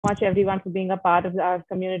much everyone for being a part of our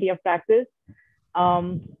community of practice.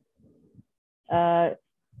 Um,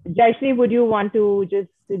 Jayashree, would you want to just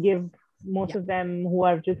give most of them who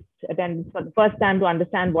have just attended for the first time to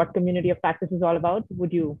understand what community of practice is all about?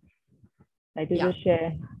 Would you like to just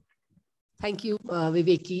share? Thank you,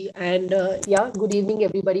 Viveki. And good evening,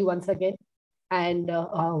 everybody, once again. And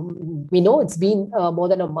we know it's been more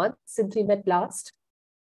than a month since we met last.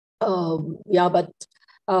 But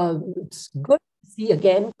it's good to see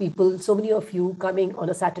again people, so many of you coming on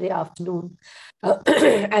a Saturday afternoon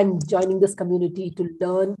and joining this community to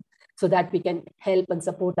learn so that we can help and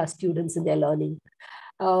support our students in their learning.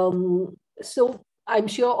 So I'm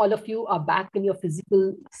sure all of you are back in your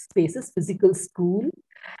physical spaces, physical school.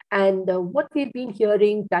 And what we've been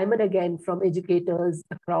hearing time and again from educators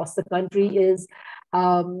across the country is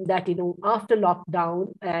that, after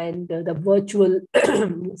lockdown and the virtual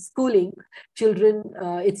schooling, children,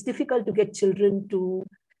 it's difficult to get children to,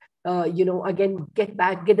 again, get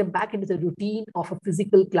them back into the routine of a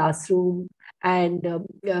physical classroom. And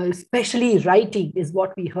especially writing is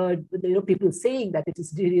what we heard, people saying that it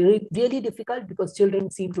is really, really difficult because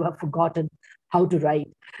children seem to have forgotten how to write.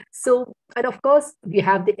 So, and of course, we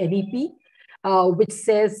have the NEP, which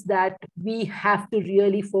says that we have to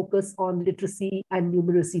really focus on literacy and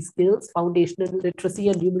numeracy skills. Foundational literacy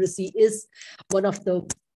and numeracy is one of the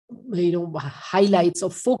highlights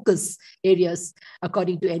of focus areas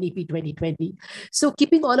according to NEP 2020. So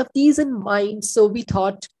keeping all of these in mind, so we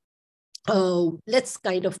thought, let's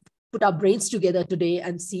kind of put our brains together today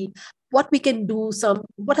and see what we can do,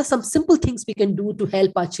 what are some simple things we can do to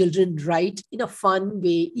help our children write in a fun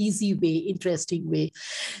way, easy way, interesting way.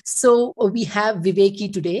 So we have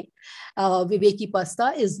Viveki today. Viveki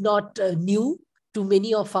Pasta is not new to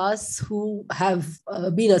many of us who have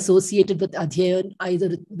been associated with Adhyayan,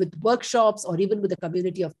 either with workshops or even with the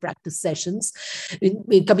community of practice sessions.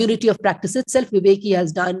 In community of practice itself, Viveki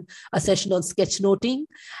has done a session on sketchnoting,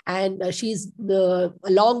 and she's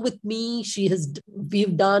along with me.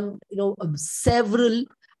 We've done several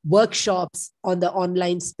workshops on the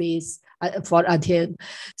online space for Adhyayan.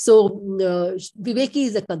 So Viveki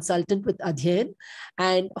is a consultant with Adhyayan,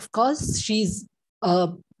 and of course she's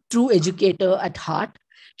true educator at heart.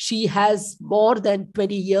 She has more than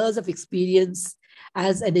 20 years of experience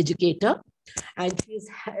as an educator, and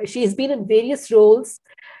she has been in various roles,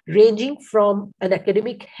 ranging from an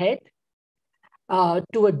academic head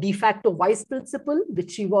to a de facto vice principal,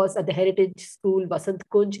 which she was at the Heritage School Vasant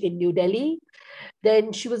Kunj in New Delhi.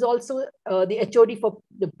 Then she was also the HOD for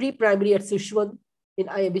the pre-primary at Sushwan,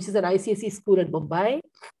 which is an ICSE school in Mumbai.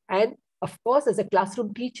 And of course, as a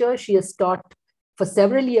classroom teacher, she has taught for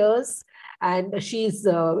several years, and she's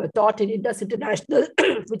taught in Indus International,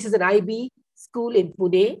 which is an IB school in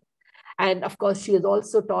Pune. And of course, she has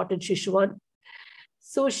also taught in Shishwan.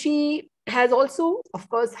 So she has also, of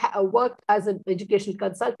course, worked as an educational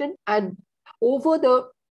consultant. And over the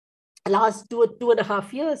last two and a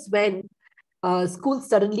half years, when schools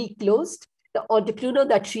suddenly closed, the entrepreneur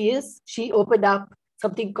that she is, she opened up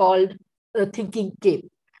something called Thinking Cape.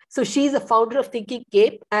 So she's a founder of Thinking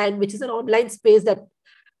Cape, and which is an online space that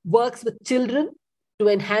works with children to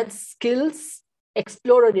enhance skills,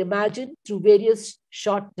 explore and imagine through various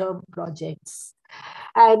short-term projects.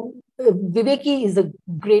 And Viveki is a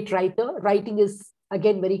great writer. Writing is,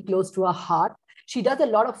 again, very close to her heart. She does a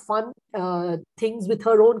lot of fun things with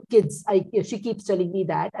her own kids. She keeps telling me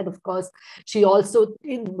that. And of course, she also,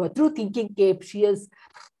 through Thinking Cape, she has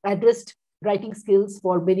addressed writing skills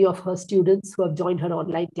for many of her students who have joined her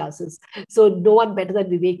online classes. So no one better than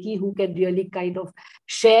Viveki who can really kind of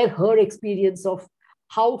share her experience of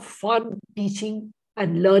how fun teaching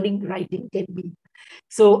and learning writing can be.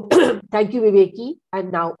 So thank you, Viveki.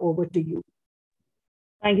 And now over to you.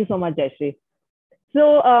 Thank you so much, Jayashree.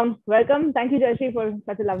 So welcome. Thank you, Jayashree, for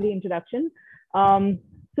such a lovely introduction.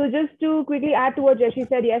 So just to quickly add to what Jayashree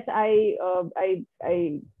said, yes, I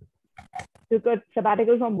took a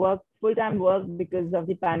sabbatical from work, full-time work, because of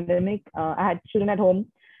the pandemic. I had children at home,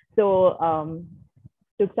 so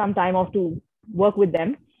took some time off to work with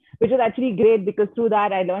them, which was actually great because through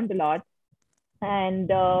that I learned a lot. And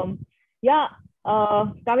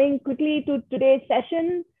coming quickly to today's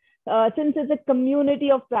session, since it's a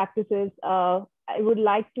community of practices, I would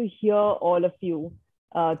like to hear all of you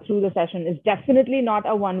through the session. It's definitely not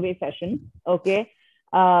a one-way session, okay?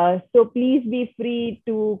 So please be free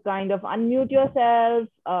to kind of unmute yourself,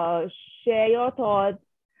 share your thoughts,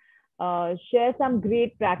 share some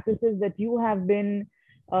great practices that you have been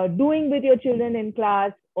doing with your children in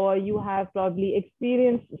class, or you have probably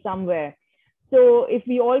experienced somewhere. So if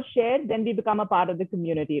we all share, then we become a part of the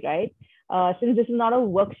community, right? since this is not a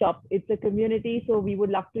workshop, it's a community, so we would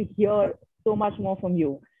love to hear so much more from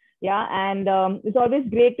you. Yeah, and it's always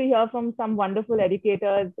great to hear from some wonderful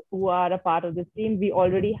educators who are a part of this team. We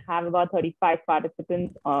already have about 35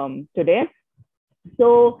 participants today.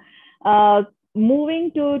 So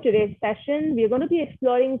moving to today's session, we're going to be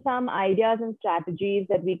exploring some ideas and strategies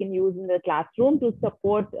that we can use in the classroom to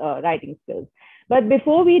support writing skills. But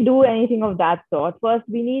before we do anything of that sort, first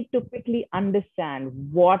we need to quickly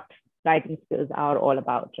understand what writing skills are all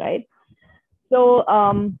about, right? So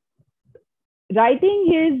writing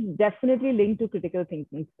is definitely linked to critical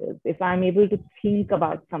thinking skills. If I'm able to think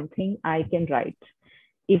about something, I can write.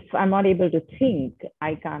 If I'm not able to think,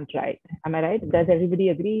 I can't write. Am I right? Does everybody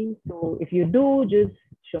agree? So if you do, just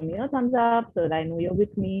show me a thumbs up so that I know you're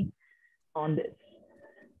with me on this.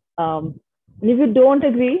 And if you don't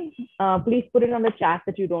agree, please put it on the chat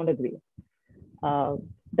that you don't agree.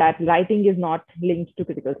 That writing is not linked to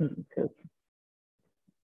critical thinking skills.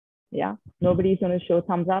 Yeah, nobody's going to show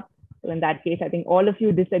thumbs up. So in that case, I think all of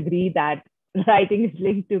you disagree that writing is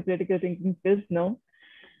linked to critical thinking skills. No?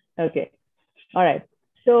 Okay. All right.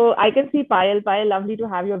 So I can see Payal. Payal, lovely to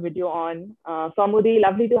have your video on. Famudi,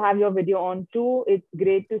 lovely to have your video on too. It's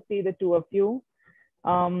great to see the two of you.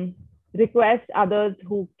 Request others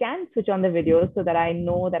who can switch on the videos so that I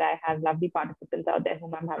know that I have lovely participants out there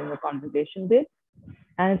whom I'm having a conversation with.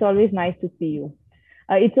 And it's always nice to see you.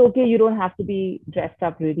 It's okay, you don't have to be dressed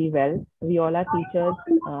up really well. We all are teachers,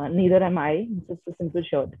 neither am I, just a simple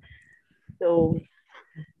shirt. So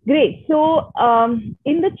great. So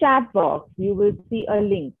in the chat box, you will see a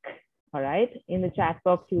link, all right? In the chat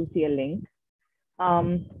box, you'll see a link,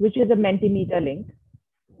 which is a Mentimeter link.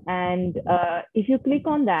 And if you click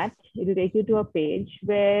on that, it will take you to a page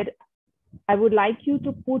where I would like you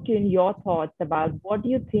to put in your thoughts about what do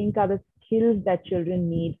you think are the skills that children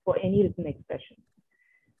need for any written expression.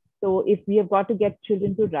 So if we have got to get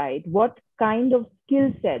children to write, what kind of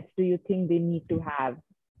skill sets do you think they need to have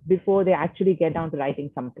before they actually get down to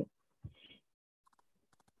writing something?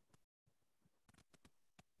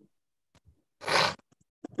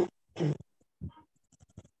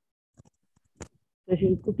 So if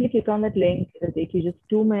you quickly click on that link, it'll take you just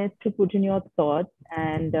 2 minutes to put in your thoughts.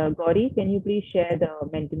 And Gauri, can you please share the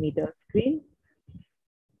Mentimeter screen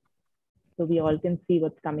so we all can see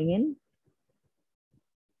what's coming in?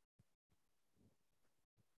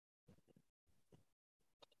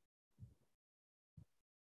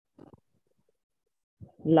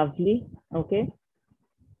 Lovely. Okay.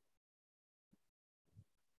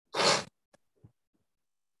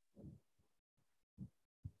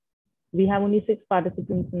 We have only 6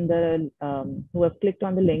 participants in the who have clicked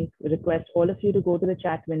on the link. We request all of you to go to the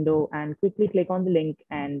chat window and quickly click on the link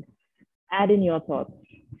and add in your thoughts.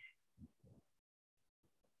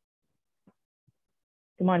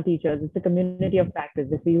 Come on, teachers. It's a community of practice.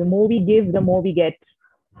 The more we give, the more we get.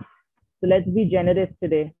 So let's be generous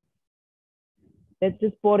today. Let's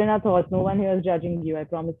just pour in our thoughts. No one here is judging you. I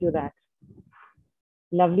promise you that.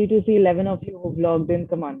 Lovely to see 11 of you who've logged in.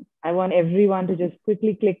 Come on. I want everyone to just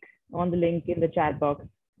quickly click on the link in the chat box.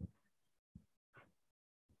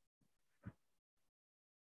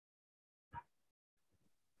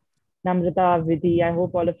 Namrata, Vidhi, I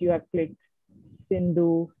hope all of you have clicked.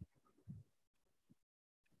 Sindhu.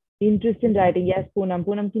 Interest in writing. Yes, Poonam.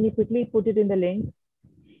 Poonam, can you quickly put it in the link?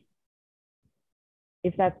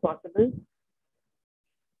 If that's possible.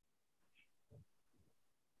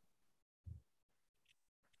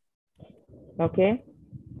 Okay.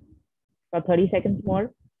 For 30 seconds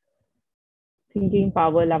more. Thinking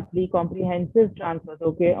power, lovely. Comprehensive transfers.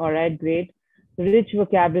 Okay. All right. Great. Rich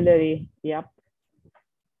vocabulary. Yep.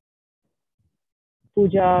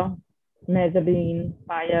 Pooja, Mezabine,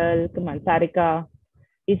 Payal, come on, Sarika.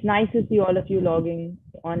 It's nice to see all of you logging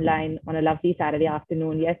online on a lovely Saturday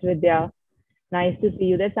afternoon. Yes, Vidya. Nice to see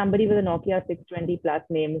you. There's somebody with a Nokia 620 plus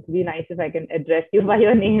name. It would be nice if I can address you by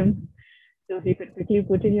your name. So if you could quickly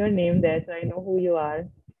put in your name there so I know who you are.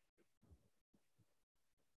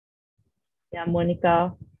 Yeah,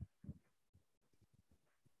 Monica.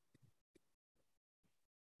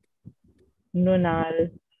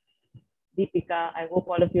 Nunal. Deepika. I hope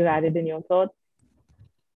all of you added in your thoughts.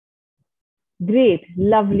 Great,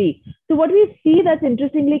 lovely. So what we see that's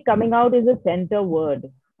interestingly coming out is a center word,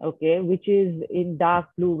 okay, which is in dark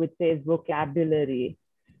blue, which says vocabulary,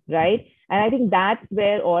 right? And I think that's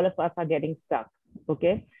where all of us are getting stuck,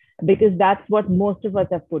 okay? Because that's what most of us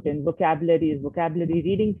have put in. Vocabulary is vocabulary,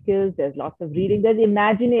 reading skills, there's lots of reading, there's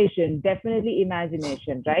imagination, definitely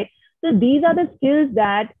imagination, right? So these are the skills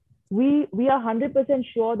that we are 100%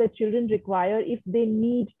 sure that children require if they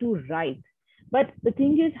need to write. But the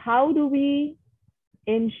thing is, how do we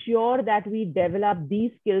ensure that we develop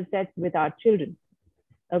these skill sets with our children?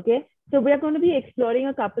 Okay, so we are going to be exploring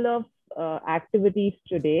a couple of activities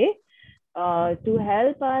today to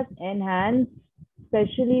help us enhance,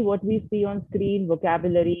 especially what we see on screen,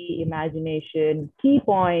 vocabulary, imagination, key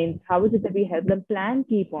points. How is it that we help them plan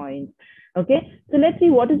key points? Okay, so let's see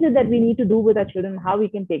what is it that we need to do with our children, how we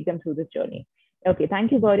can take them through this journey. Okay,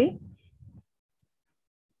 thank you, Gauri.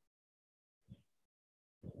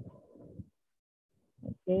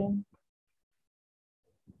 Okay.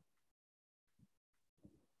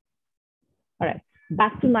 All right,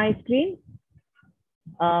 back to my screen.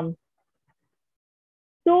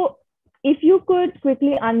 So if you could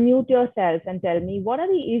quickly unmute yourself and tell me, what are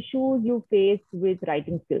the issues you face with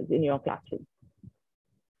writing skills in your classroom?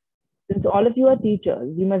 Since all of you are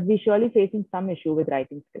teachers, you must be surely facing some issue with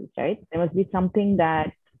writing skills, right? There must be something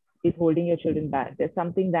that is holding your children back. There's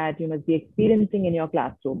something that you must be experiencing in your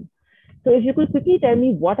classroom. So if you could quickly tell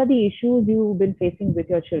me, what are the issues you've been facing with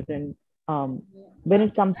your children when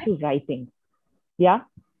it comes to writing? Yeah?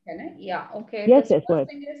 Can I? Yeah, okay. Yes, The yes, go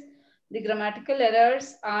first ahead. thing is the grammatical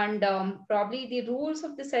errors and probably the rules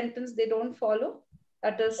of the sentence they don't follow.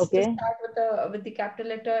 That is to Okay. start with the capital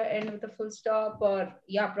letter, end with a full stop, or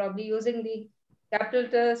yeah, probably using the capital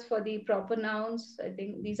letters for the proper nouns. I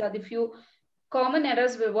think these are the few common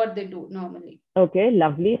errors with what they do normally. Okay,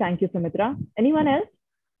 lovely. Thank you, Sumitra. Anyone else?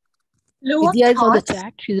 Vidya is on the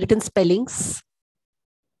chat. She's written spellings.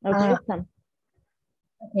 Okay,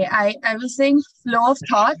 Okay, I was saying flow of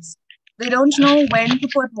thoughts. They don't know when to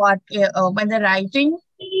put what when they're writing.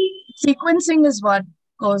 Sequencing is what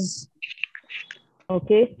goes.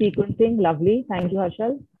 Okay, sequencing, lovely. Thank you,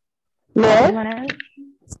 Harshal. No. Anyone else?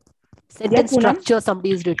 Sentence Yes, Poonam? structure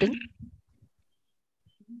somebody is written.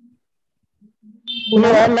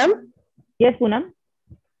 Yeah, ma'am. Yes, Poonam?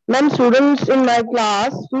 Ma'am, students in my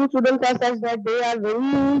class, few students are such that they are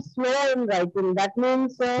very slow in writing. That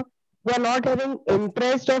means they are not having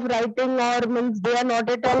interest of writing, or means they are not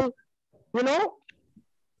at all,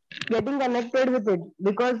 getting connected with it,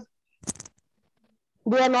 because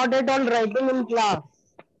they are not at all writing in class.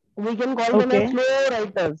 We can call them as slow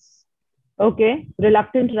writers. Okay,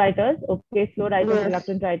 reluctant writers. Okay, slow writers, Yes.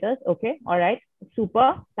 reluctant writers. Okay, all right.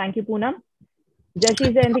 Super. Thank you, Poonam. Jashi,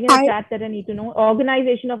 is there anything in the chat that I need to know?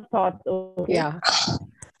 Organization of thoughts. Okay. Yeah.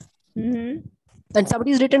 Mm-hmm. And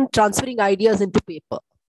somebody's written transferring ideas into paper.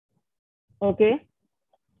 Okay.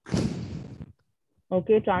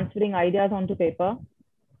 Okay, transferring ideas onto paper.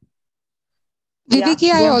 Viveki,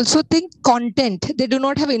 Yeah, I also think content. They do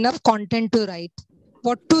not have enough content to write.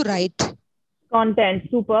 What to write? Content,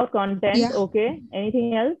 super, content. Yeah. Okay.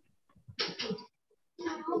 Anything else?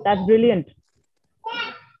 That's brilliant.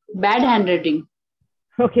 Bad handwriting.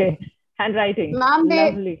 Okay. Handwriting. Ma'am,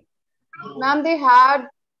 they had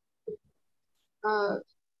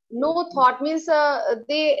no thought, means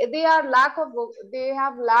they have lack of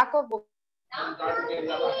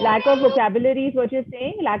Lack of vocabulary is what you're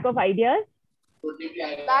saying? Lack of ideas?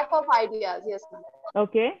 Yes, ma'am.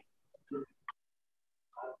 Okay.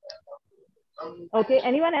 Okay.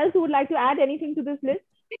 Anyone else who would like to add anything to this list?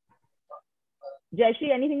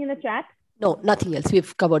 Jashi, anything in the chat? No, nothing else.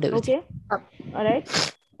 We've covered everything. Okay. All right.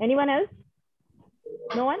 Anyone else?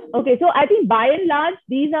 No one? Okay. So I think by and large,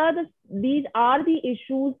 these are the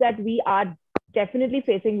issues that we are definitely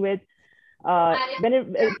facing with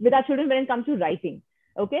with our children when it comes to writing.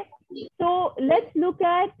 Okay. So let's look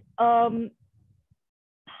at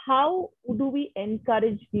how do we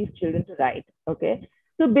encourage these children to write? Okay.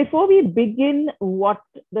 So before we begin what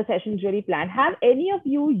the session's really planned, have any of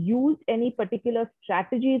you used any particular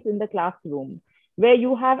strategies in the classroom where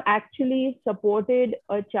you have actually supported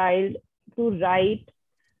a child to write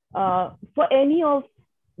for any of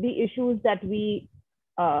the issues that we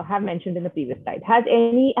have mentioned in the previous slide? Have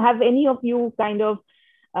any of you kind of,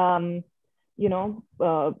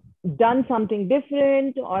 done something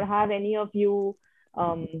different, or have any of you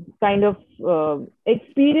kind of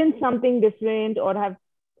experienced something different, or have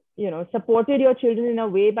supported your children in a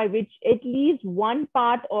way by which at least one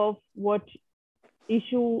part of what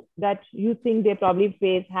issue that you think they probably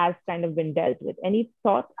face has kind of been dealt with? Any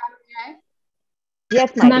thoughts?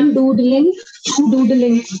 Yes, ma'am. Doodling.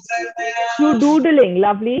 Through doodling,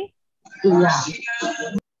 lovely. Yeah.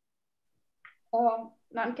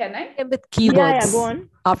 Ma'am, can I? With keywords. Yeah, go on.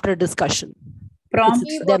 After discussion. Prompts.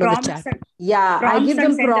 Yeah, prompts, I give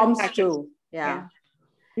them prompts practice. too. Yeah.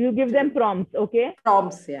 You give them prompts, okay?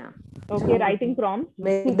 Prompts, yeah. Okay, writing prompts.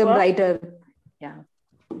 Make them write a, yeah.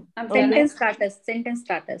 Sentence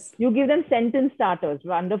starters. You give them sentence starters.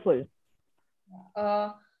 Wonderful.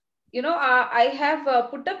 I have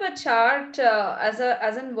put up a chart as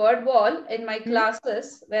a word wall in my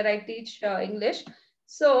classes where I teach English.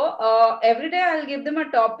 So every day I'll give them a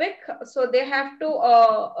topic. So they have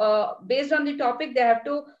to, based on the topic, they have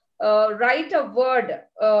to write a word,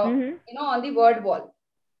 on the word wall.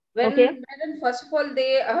 When first of all,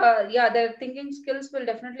 their thinking skills will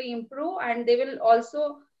definitely improve, and they will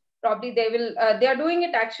also they are doing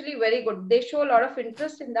it actually very good. They show a lot of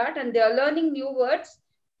interest in that, and they are learning new words.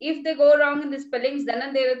 If they go wrong in the spellings, then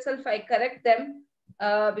and there itself, I correct them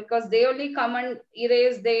because they only come and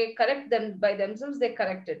erase, they correct them by themselves, they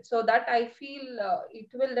correct it. So that I feel it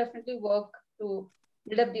will definitely work to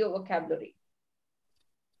build up the vocabulary.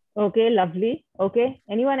 Okay, lovely. Okay,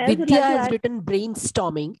 anyone else? Vidya has written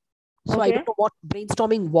brainstorming. So I don't know what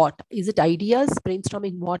brainstorming what. Is it ideas?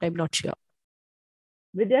 Brainstorming what? I'm not sure.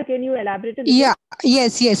 Vidya, can you elaborate a little? Yeah,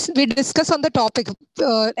 yes. We discuss on the topic.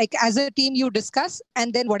 Like as a team, you discuss,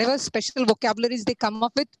 and then whatever special vocabularies they come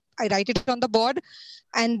up with, I write it on the board,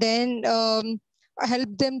 and then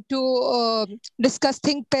help them to discuss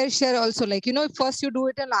think, pair, share also. Like, first you do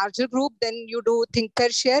it in a larger group, then you do think, pair,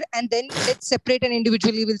 share, and then let's separate and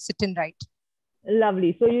individually we'll sit and write.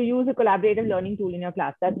 Lovely. So you use a collaborative learning tool in your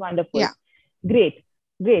class. That's wonderful. Yeah. Great.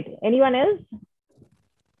 Anyone else?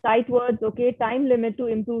 Sight words. Okay. Time limit to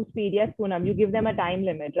improve speed. Yes, Poonam, you give them a time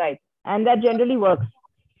limit, right? And that generally works.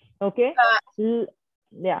 Okay.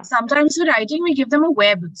 Yeah. Sometimes for writing, we give them a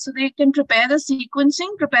web so they can prepare the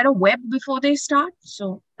sequencing, prepare a web before they start.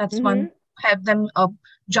 So that's one. Help them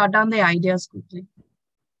jot down the ideas quickly.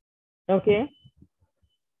 Okay.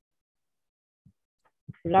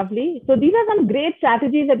 Lovely. So these are some great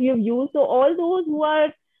strategies that you've used. So all those who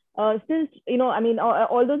are still,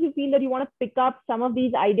 all those who feel that you want to pick up some of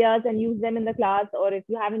these ideas and use them in the class, or if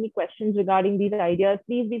you have any questions regarding these ideas,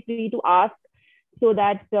 please be free to ask so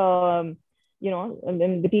that,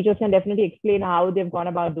 and the teachers can definitely explain how they've gone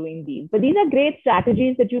about doing these. But these are great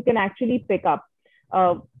strategies that you can actually pick up.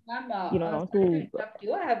 Ma'am, sorry to interrupt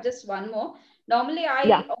you. I have just one more. Normally,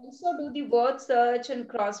 I also do the word search and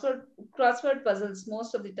crossword puzzles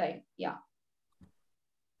most of the time. Yeah.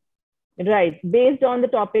 Right. Based on the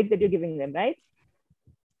topic that you're giving them, right?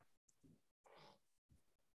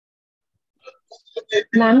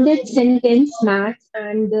 Ma'am, that sentence math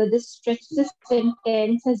and this stretch the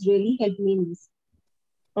sentence has really helped me in this.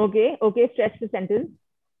 Okay. Stretch the sentence.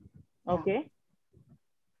 Okay.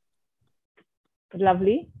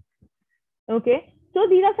 Lovely. Okay. So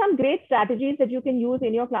these are some great strategies that you can use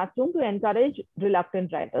in your classroom to encourage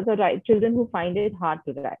reluctant writers or children who find it hard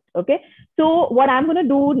to write. Okay. So what I'm going to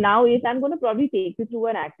do now is I'm going to probably take you through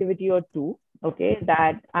an activity or two, okay,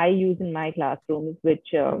 that I use in my classrooms,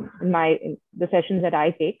 which in the sessions that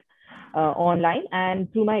I take online and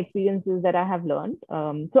through my experiences that I have learned.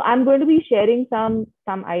 So I'm going to be sharing some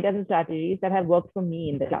ideas and strategies that have worked for me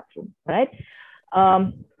in the classroom. Right.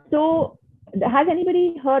 So has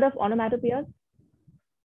anybody heard of onomatopoeias?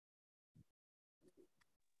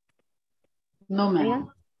 No, ma'am.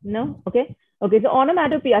 No? Okay. So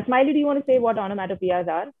onomatopoeias. Smiley, do you want to say what onomatopoeias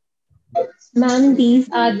are? Ma'am, these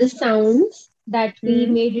are the sounds that we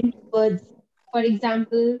made into words. For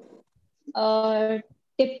example,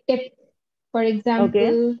 tip, tip. For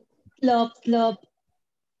example, slurp, slurp.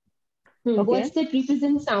 Words that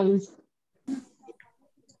represent sounds.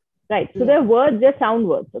 Right. So they're words, they're sound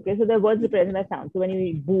words. Okay. So they're words represented by sound. So when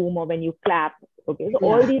you boom or when you clap. Okay. So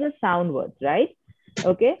all these are sound words, right?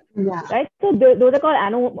 Okay. Yeah. Right. So those are called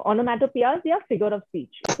onomatopoeias. They are figure of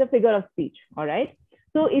speech. It's a figure of speech. All right.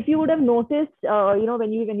 So if you would have noticed,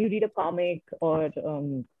 when you read a comic or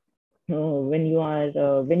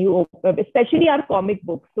especially our comic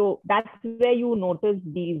books. So that's where you notice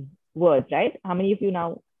these words, right? How many of you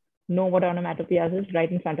now know what onomatopoeias is right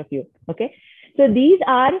in front of you? Okay. So these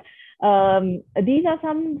are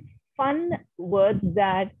some fun words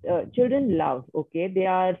that children love. Okay,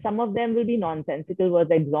 some of them will be nonsensical words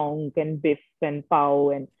like zonk and biff and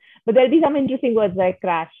pow, but there'll be some interesting words like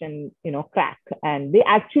crash and crack, and they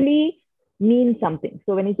actually mean something.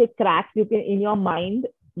 So when you say crack, you can in your mind,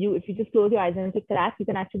 if you just close your eyes and say crack, you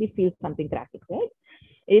can actually feel something cracking, right?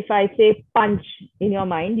 If I say punch in your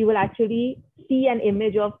mind, you will actually see an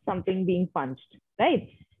image of something being punched, right?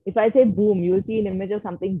 If I say boom, you will see an image of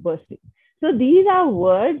something bursting. So these are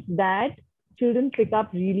words that children pick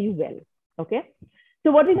up really well, okay?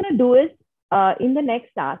 So what we're going to do is, in the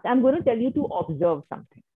next task, I'm going to tell you to observe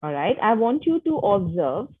something, all right? I want you to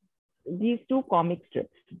observe these two comic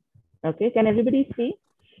strips, okay? Can everybody see?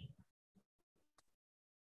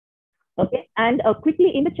 Okay, and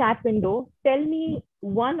quickly in the chat window, tell me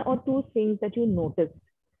one or two things that you noticed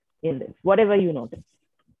in this, whatever you noticed.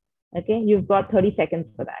 Okay, you've got 30 seconds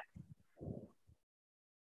for that.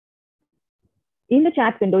 in the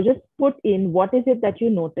chat window, just put in what is it that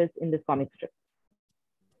you noticed in this comic strip.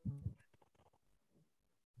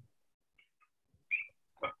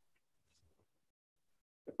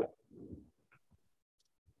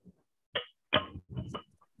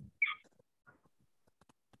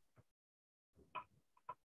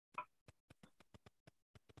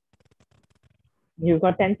 You've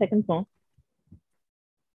got 10 seconds more.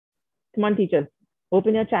 Come on, teachers,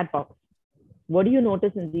 open your chat box. What do you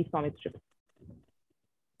notice in these comic strips?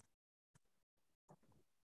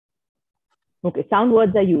 Okay, sound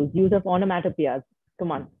words are used, use of onomatopoeias.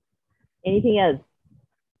 Come on. Anything else?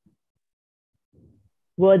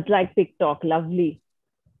 Words like TikTok, lovely.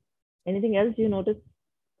 Anything else you notice?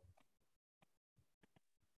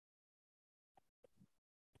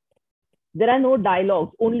 There are no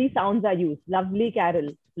dialogues, only sounds are used. Lovely,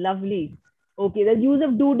 Carol, lovely. Okay, there's use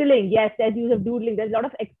of doodling. Yes, there's use of doodling. There's a lot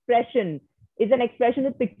of expression. It's an expression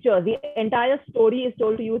with pictures. The entire story is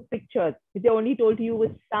told to you with pictures. It's only told to you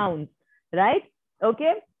with sounds, right?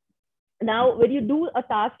 Okay. Now, when you do a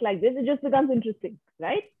task like this, it just becomes interesting,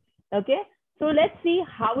 right? Okay. So let's see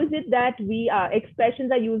how is it that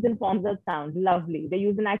expressions are used in forms of sound. Lovely. They're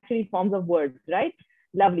used in actually forms of words, right?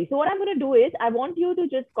 Lovely. So what I'm going to do is I want you to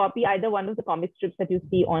just copy either one of the comic strips that you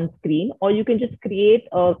see on screen, or you can just create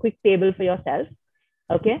a quick table for yourself.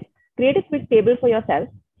 Okay. Create a quick table for yourself.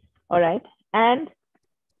 All right. And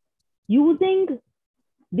using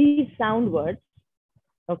these sound words,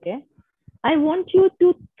 okay, I want you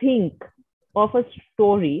to think of a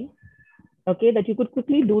story, okay, that you could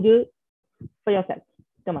quickly doodle for yourself.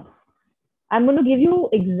 Come on. I'm going to give you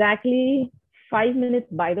exactly 5 minutes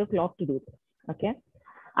by the clock to do this, okay?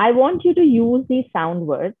 I want you to use these sound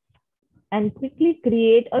words and quickly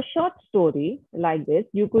create a short story like this.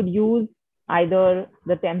 You could use either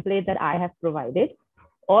the template that I have provided,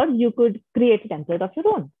 or you could create a template of your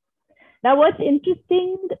own. Now, what's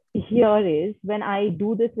interesting here is when I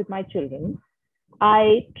do this with my children,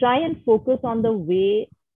 I try and focus on the way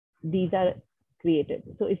these are created.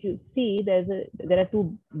 So if you see, there are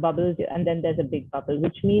two bubbles and then there's a big bubble,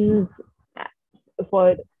 which means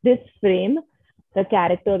for this frame, the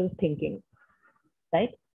character is thinking, right?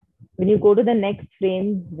 When you go to the next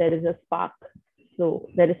frame, there is a spark. So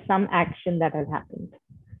there is some action that has happened.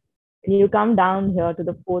 When you come down here to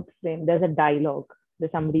the fourth frame, there's a dialogue.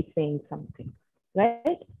 There's somebody saying something,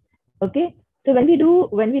 right? Okay. So when we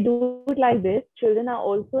do it like this, children are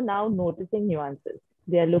also now noticing nuances.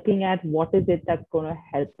 They are looking at what is it that's going to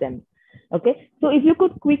help them. Okay. So if you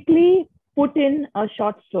could quickly put in a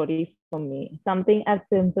short story for me, something as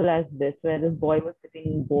simple as this, where this boy was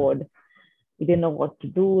sitting bored. He didn't know what to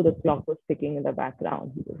do. The clock was ticking in the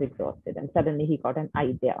background. He was exhausted. And suddenly he got an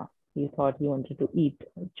idea. He thought he wanted to eat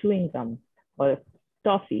chewing gum or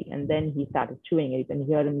toffee. And then he started chewing it. You can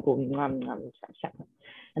hear him going, nom, nom,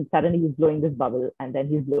 and suddenly he's blowing this bubble. And then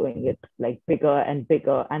he's blowing it like bigger and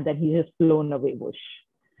bigger. And then he's just blown away, whoosh.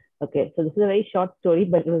 Okay, so this is a very short story,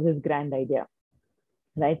 but it was his grand idea,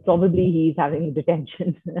 right? Probably he's having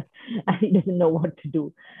detention and he doesn't know what to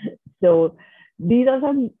do. So these are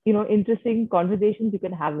some, interesting conversations you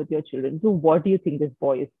can have with your children. So what do you think this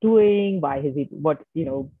boy is doing? Why is he, what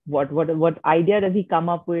idea does he come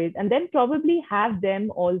up with? And then probably have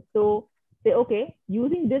them also say, okay,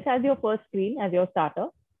 using this as your first screen, as your starter.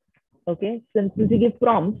 Okay, since you give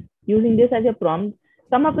prompts, using this as your prompt,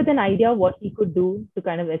 come up with an idea what he could do to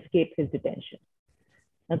kind of escape his detention.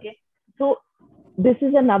 Okay, so this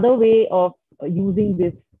is another way of using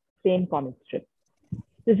this same comic strip.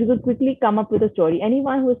 So if you could quickly come up with a story,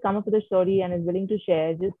 anyone who has come up with a story and is willing to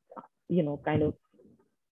share, just, kind of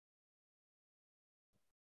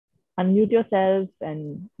unmute yourself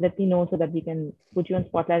and let me know so that we can put you on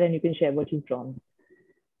spotlight and you can share what you've drawn.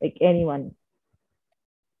 Like anyone.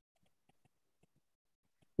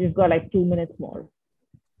 You've got like 2 minutes more.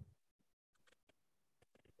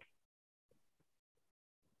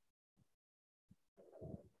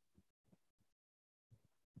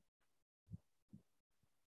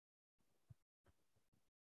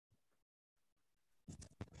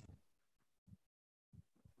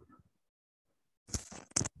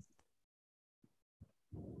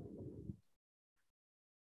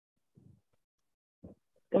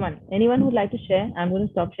 Come on, anyone who'd like to share? I'm going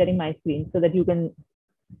to stop sharing my screen so that you can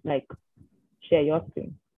share your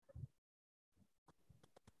screen.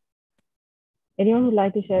 Anyone who'd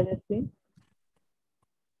like to share their screen?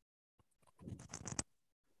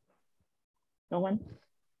 No one?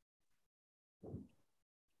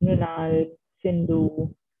 Mrinal,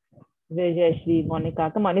 Sindhu, Vijayashri, Monica.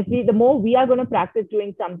 Come on, the more we are going to practice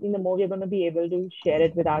doing something, the more we're going to be able to share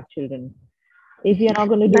it with our children. if you're not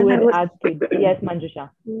going to do it as kids? Yes, Manjusha.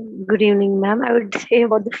 Good evening, ma'am. I would say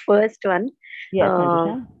about the first one. Yes,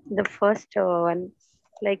 Manjusha. The first one,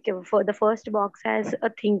 like for the first box has a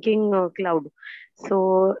thinking cloud.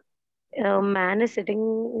 So a man is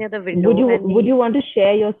sitting near the window. Would you want to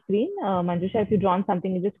share your screen, Manjusha? If you've drawn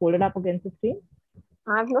something, you just hold it up against the screen.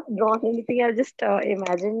 I've not drawn anything. I just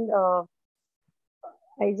imagined.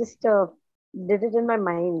 I just did it in my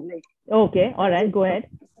mind. Like. Okay. All right. Go ahead.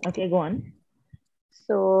 Okay. Go on.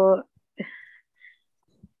 So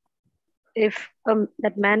if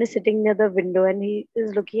that man is sitting near the window and he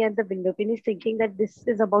is looking at the window and he's thinking that this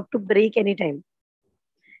is about to break anytime.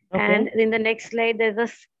 Okay. And in the next slide, there's a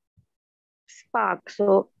spark.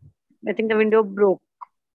 So I think the window broke.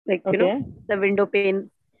 Like, okay. The window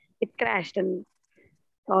pane, it crashed and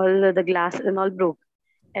all the glass and all broke.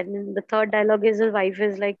 And the third dialogue is his wife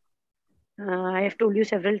is like, I have told you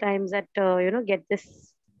several times that, get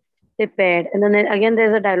this repaired. And then again,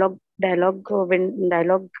 there's a dialogue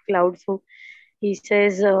cloud. So he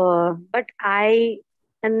says, but I,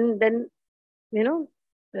 and then,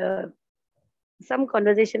 some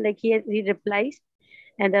conversation, like he replies,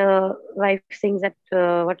 and the wife sings that,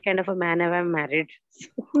 what kind of a man have I married?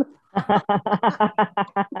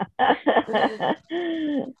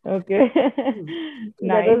 Okay.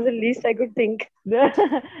 Nice. That was the least I could think.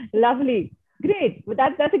 Lovely. Great.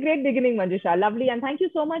 That's a great beginning, Manjusha. Lovely. And thank you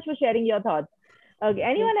so much for sharing your thoughts. Okay.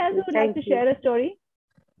 Anyone else who would like to share a story?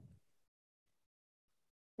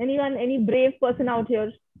 Anyone, any brave person out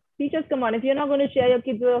here? Teachers, come on. If you're not going to share, your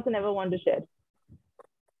kids will also never want to share.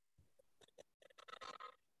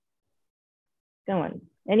 Come on.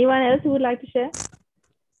 Anyone else who would like to share?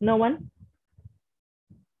 No one?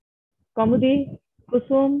 Kamudi,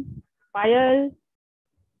 Kusum, Payal?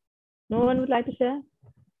 No one would like to share?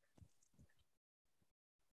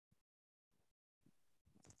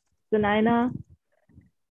 Sunaina?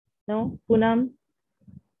 No? Poonam?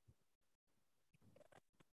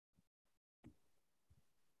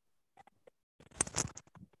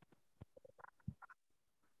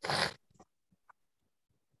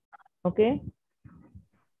 Okay.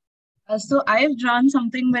 So I've drawn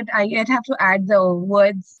something, but I yet have to add the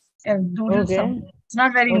words. Okay. It's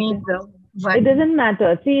not very neat though. But it doesn't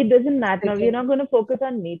matter. See, it doesn't matter. Okay. We're not going to focus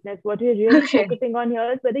on neatness. What we're really focusing on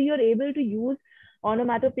here is whether you're able to use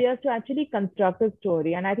onomatopoeias to actually construct a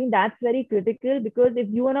story. And I think that's very critical, because if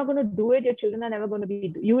you are not going to do it, your children are never going to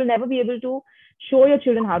be, you will never be able to show your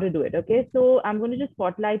children how to do it. Okay. So I'm going to just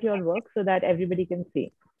spotlight your work so that everybody can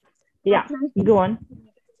see. Yeah. Okay. Go on.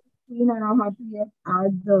 How to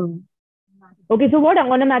add the... Okay, so what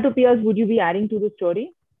onomatopoeias would you be adding to the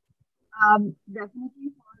story?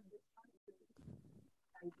 Definitely for this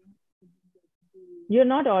one. You're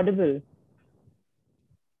not audible.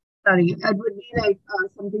 Sorry, it would be like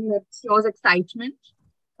something that shows excitement.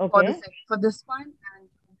 Okay. For this one,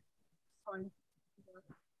 and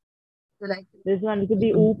like this one could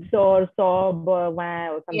be oops or sob or wah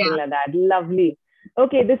or something like that. Lovely.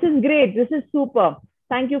 Okay, this is great. This is super.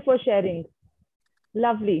 Thank you for sharing.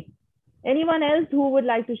 Lovely. Anyone else who would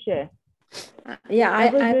like to share?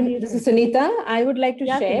 This is Sunita. I would like to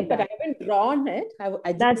share, Sunita. but I haven't drawn it.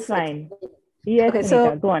 That's fine. Yes, okay, Sunita,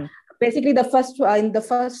 so go on. Basically, in the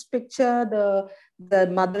first picture,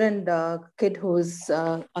 the mother and kid who's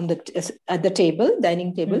at the table,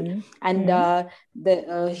 dining table, and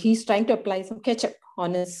he's trying to apply some ketchup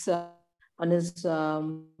on his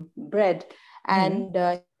bread,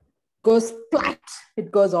 and goes splat.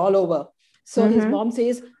 It goes all over. So his mom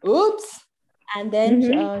says, "Oops." And then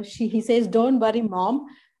he says, "Don't worry, Mom.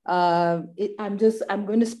 I'm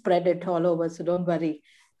going to spread it all over, so don't worry."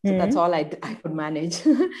 So that's all I could manage.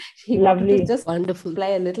 He Lovely. wanted to just wonderful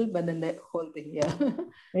play a little, but then the whole thing,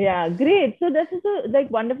 Yeah, great. So this is like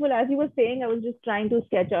wonderful. As you were saying, I was just trying to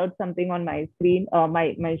sketch out something on my screen or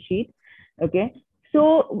my sheet. Okay.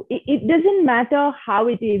 So it doesn't matter how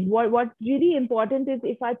it is. What's really important is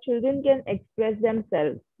if our children can express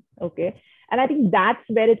themselves. Okay. And I think that's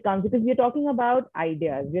where it comes, because we're talking about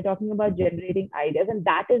ideas. We're talking about generating ideas. And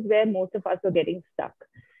that is where most of us are getting stuck,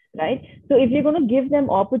 right? So if you're going to give them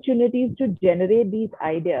opportunities to generate these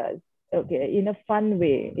ideas, okay, in a fun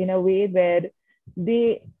way, in a way where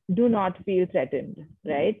they do not feel threatened,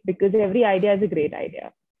 right? Because every idea is a great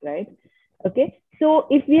idea, right? Okay. So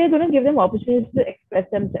if we are going to give them opportunities to express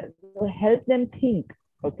themselves, to help them think,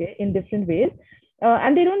 okay, in different ways,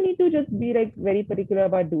 and they don't need to just be like very particular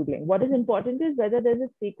about doodling. What is important is whether there's a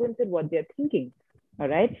sequence in what they're thinking, all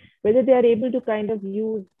right? Whether they are able to kind of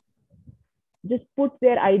just put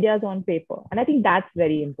their ideas on paper. And I think that's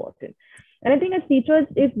very important. And I think as teachers,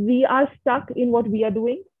 if we are stuck in what we are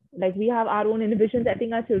doing, like we have our own inhibitions, I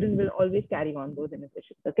think our children will always carry on those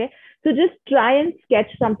inhibitions. Okay. So just try and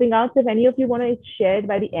sketch something out. So if any of you want to share it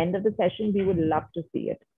by the end of the session, we would love to see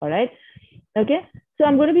it. All right. Okay. So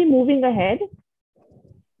I'm going to be moving ahead,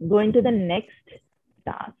 going to the next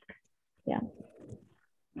task. Yeah.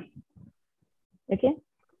 Okay.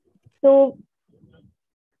 So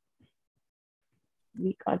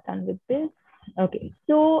we got done with this. Okay.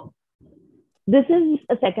 So this is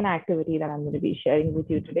a second activity that I'm going to be sharing with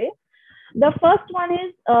you today. The first one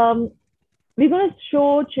is we're going to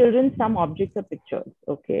show children some objects or pictures,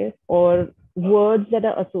 okay, or words that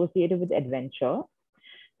are associated with adventure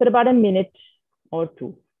for about a minute or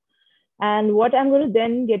two. And what I'm going to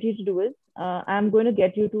then get you to do is I'm going to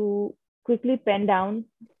get you to quickly pen down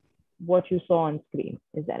what you saw on screen.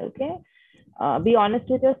 Is that okay? Be honest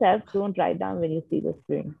with yourself. Don't write down when you see the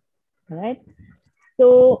screen. All right.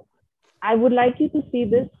 So I would like you to see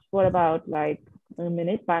this for about like a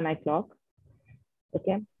minute by my clock.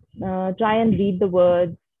 Okay. Try and read the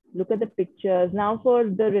words, look at the pictures. Now for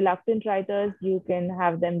the reluctant writers, you can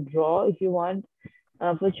have them draw if you want.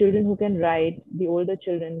 For children who can write, the older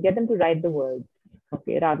children, get them to write the words,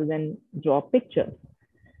 okay, rather than draw pictures.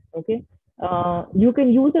 Okay. You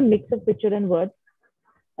can use a mix of picture and words.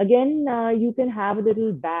 Again, you can have a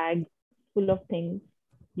little bag full of things.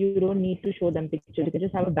 You don't need to show them pictures. You can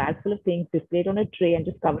just have a bag full of things, display it on a tray and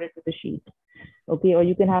just cover it with a sheet. Okay. Or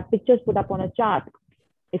you can have pictures put up on a chart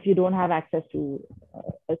if you don't have access to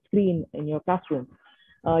a screen in your classroom.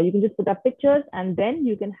 You can just put up pictures and then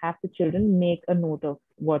you can have the children make a note of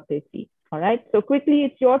what they see. All right. So quickly,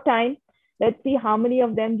 it's your time. Let's see how many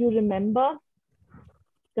of them you remember.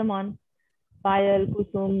 Come on. Payal,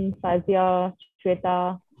 Kusum, Fazia,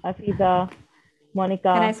 Shweta, Afiza,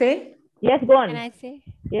 Monica. Can I say? Yes, go on. Can I say?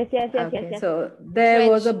 Yes. Okay, so there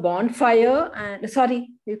was a bonfire and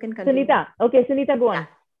sorry, you can continue. Sunita. Okay, Sunita, go on. Yeah.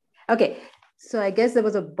 Okay, so I guess there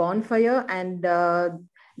was a bonfire and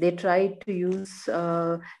they tried to use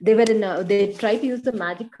they tried to use the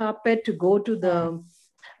magic carpet to go to the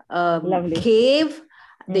cave.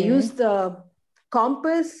 They used the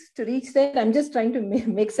compass to reach there. I'm just trying to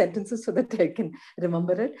make sentences so that I can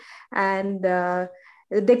remember it. And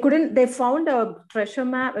they found a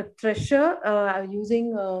treasure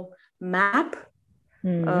using a map.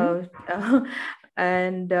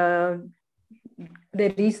 And they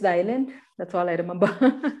reached the island. That's all I remember.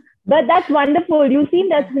 But that's wonderful. You see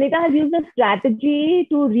that Sunita has used a strategy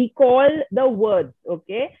to recall the words.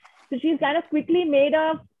 Okay. So she's kind of quickly made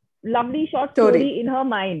a lovely short story in her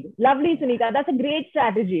mind. Lovely, Sunita. That's a great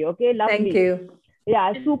strategy. Okay. Lovely. Thank you.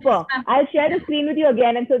 Yeah, super. I'll share the screen with you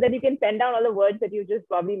again and so that you can pen down all the words that you just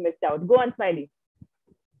probably missed out. Go on, Smiley.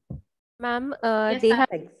 Ma'am,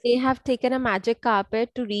 they have taken a magic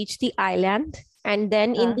carpet to reach the island. And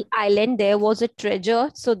then in the island, there was a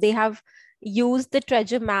treasure. So they have used the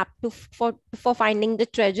treasure map for finding the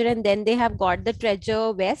treasure. And then they have got the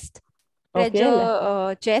treasure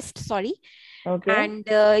chest, sorry. Okay. And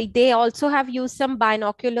they also have used some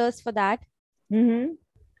binoculars for that. Mm-hmm.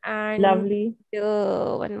 And lovely.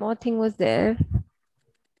 One more thing was there.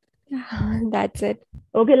 That's it.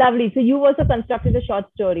 Okay, lovely. So you also constructed a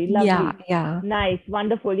short story. Lovely. Yeah. Nice.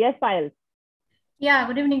 Wonderful. Yes, Payal. Yeah,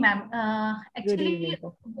 good evening, ma'am. Actually,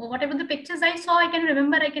 whatever the pictures I saw, I can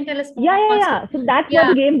remember, I can tell a small Yeah. So that's what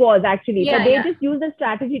the game was actually. So they just used a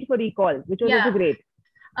strategy for recall, which was also great.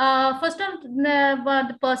 First of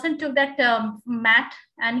the person took that mat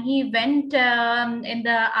and he went in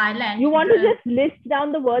the island. You want to just list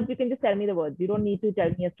down the words? You can just tell me the words. You don't need to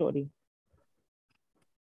tell me a story.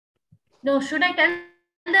 No, should I tell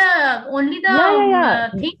only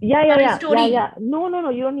the thing? Story? Yeah. No.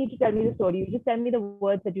 You don't need to tell me the story. You just tell me the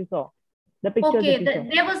words that you saw. The pictures. Okay. That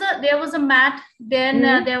you saw. There was a mat. Then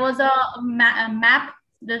there was a map.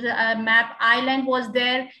 There's a map. Island was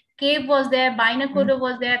there. Cave was there, binocular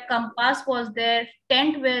was there, compass was there,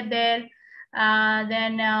 tent were there,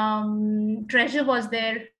 then treasure was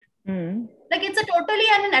there. Like it's a totally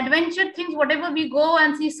an adventure things. Whatever we go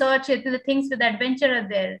and see, search it, the things with adventure are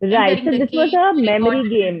there. Right. So this was a memory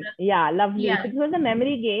game. Yeah, lovely. Yeah. So this was a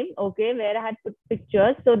memory game, okay, where I had put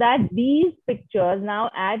pictures so that these pictures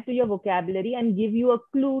now add to your vocabulary and give you a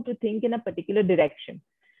clue to think in a particular direction,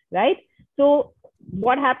 right? So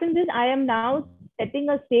what happens is I am now setting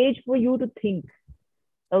a stage for you to think.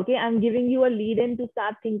 Okay, I'm giving you a lead in to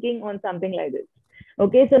start thinking on something like this.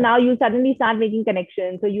 Okay, so now you suddenly start making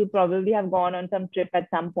connections. So you probably have gone on some trip at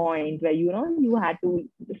some point where you had to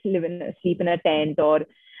sleep in a tent, or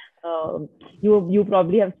You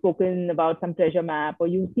probably have spoken about some treasure map, or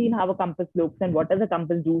you've seen how a compass looks and what does a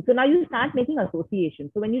compass do. So now you start making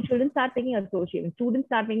associations. So when your children start making associations, students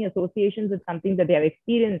start making associations with something that they have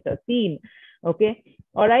experienced or seen. Okay,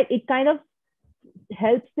 all right. It kind of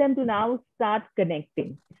helps them to now start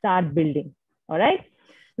connecting, start building. All right.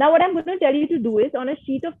 Now, what I'm going to tell you to do is, on a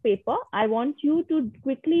sheet of paper, I want you to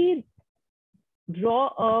quickly draw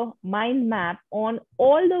a mind map on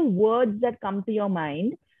all the words that come to your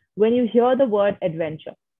mind when you hear the word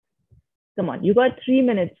adventure. Come on, you got 3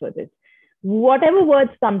 minutes for this. Whatever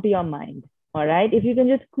words come to your mind, all right? If you can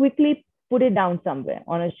just quickly put it down somewhere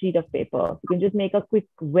on a sheet of paper, you can just make a quick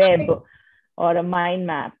web or a mind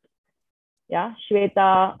map. Yeah,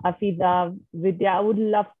 Shweta, Afiza, Vidya, I would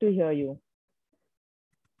love to hear you.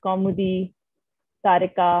 Kaumudi,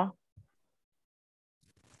 Sarika,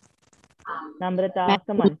 Namrata,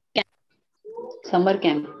 come on. Summer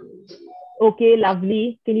camp. Okay,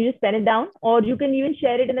 lovely. Can you just pen it down? Or you can even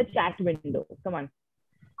share it in the chat window. Come on.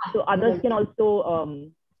 So others can also,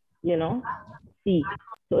 you know, see.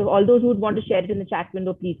 So if all those who would want to share it in the chat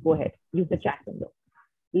window, please go ahead. Use the chat window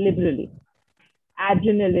liberally.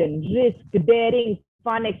 Adrenaline, risk, daring,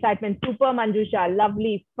 fun, excitement. Super, Manjusha.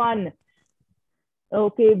 Lovely, fun.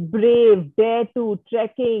 Okay, brave, dare to,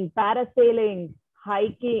 trekking, parasailing,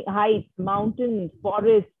 hiking, heights, mountains,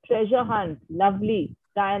 forest, treasure hunt. Lovely.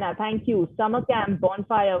 Diana, thank you. Summer camp,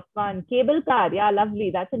 bonfire, fun. Cable car, yeah,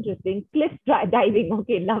 lovely. That's interesting. Cliff diving,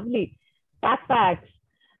 okay, lovely. Backpacks,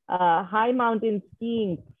 high mountain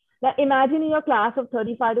skiing. Now imagine in your class of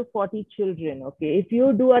 35 to 40 children, okay, if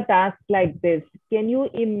you do a task like this, can you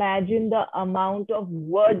imagine the amount of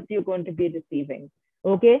words you're going to be receiving?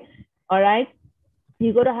 Okay, all right.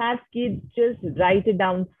 You're going to have kids just write it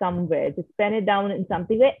down somewhere, just pen it down in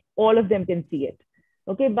something where all of them can see it.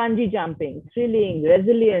 Okay, bungee jumping, thrilling,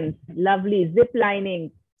 resilience, lovely, zip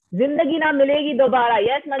lining. Zindagi na milegi dobara.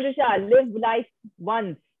 Yes, Manjusha, live life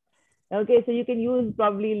once. Okay, so you can use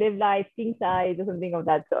probably live life, king size or something of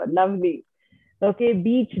that sort. Lovely. Okay,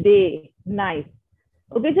 beach day. Nice.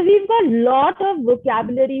 Okay, so we've got a lot of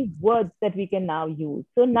vocabulary words that we can now use.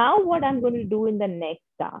 So now what I'm going to do in the next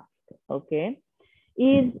task, okay,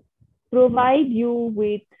 is provide you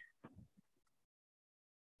with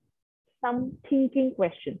some thinking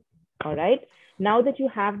questions. All right. Now that you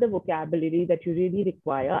have the vocabulary that you really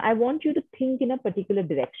require, I want you to think in a particular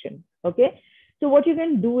direction. Okay. So what you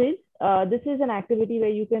can do is, this is an activity where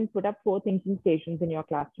you can put up 4 thinking stations in your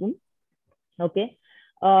classroom. Okay.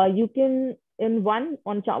 You can, in one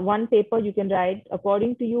paper, you can write,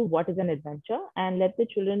 according to you, what is an adventure, and let the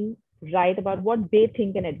children write about what they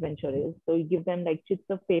think an adventure is. So you give them like chits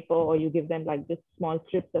of paper, or you give them like just small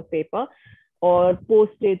strips of paper, or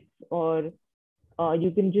post-its, or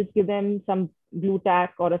you can just give them some glue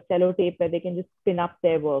tack or a cello tape where they can just pin up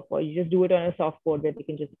their work, or you just do it on a softboard where they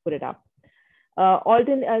can just put it up.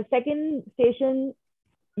 Second station,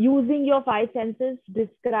 using your 5 senses,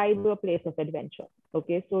 describe a place of adventure.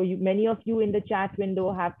 Okay, so many of you in the chat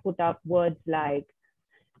window have put up words like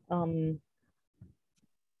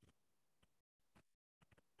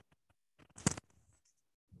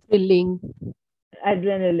thrilling,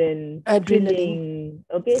 adrenaline, thrilling.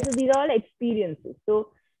 Okay, so these are all experiences.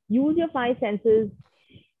 So use your 5 senses,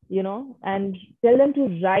 you know, and tell them to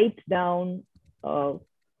write down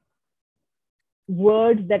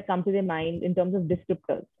words that come to their mind in terms of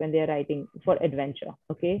descriptors when they're writing for adventure.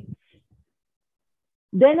 Okay.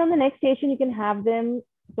 Then on the next station, you can have them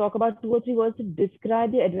talk about 2 or 3 words to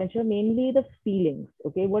describe the adventure, mainly the feelings.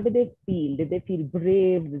 Okay, what did they feel? Did they feel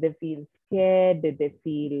brave? Did they feel scared? Did they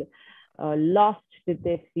feel lost? Did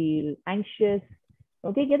they feel anxious?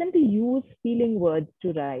 Okay, get them to use feeling words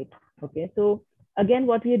to write. Okay, so again,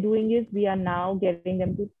 what we are doing is we are now getting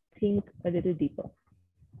them to think a little deeper.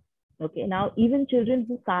 Okay, now even children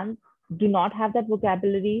who do not have that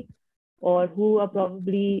vocabulary, or who are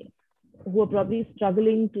probably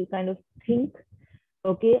struggling to kind of think,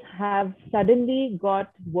 okay, have suddenly got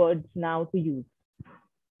words now to use.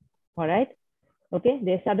 All right. Okay,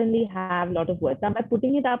 they suddenly have a lot of words. Now, by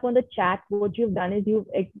putting it up on the chat, what you've done is you've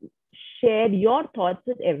shared your thoughts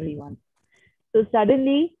with everyone. So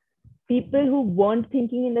suddenly, people who weren't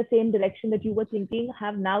thinking in the same direction that you were thinking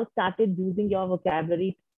have now started using your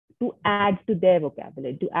vocabulary to add to their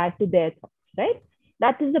vocabulary, to add to their thoughts, right?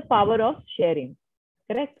 That is the power of sharing,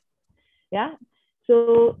 correct? Yeah.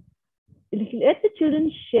 So let the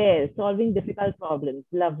children share solving difficult problems.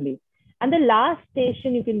 Lovely. And the last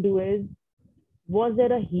station you can do is, was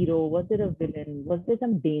there a hero? Was there a villain? Was there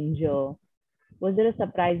some danger? Was there a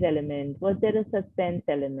surprise element? Was there a suspense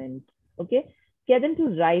element? Okay. Get them to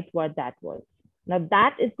write what that was. Now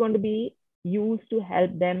that is going to be use to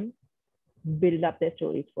help them build up their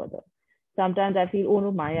stories further. Sometimes I feel, oh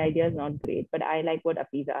no, my idea is not great, but I like what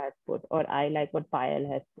Afiza has put, or I like what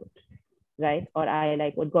Payal has put, right? Or I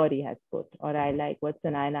like what Gauri has put, or I like what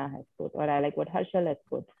Sunaina has put, or I like what Harshal has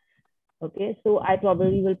put. Okay, so I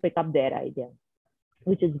probably will pick up their idea,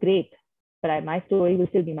 which is great, but my story will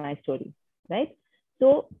still be my story, right?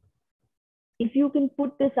 So if you can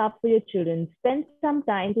put this up for your children, spend some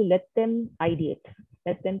time to let them ideate,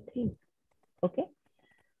 let them think. Okay,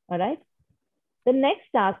 all right. The next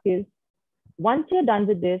task is, once you're done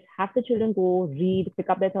with this, have the children go read,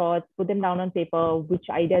 pick up their thoughts, put them down on paper, which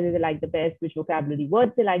ideas they like the best, which vocabulary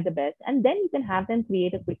words they like the best, and then you can have them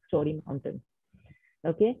create a quick story mountain.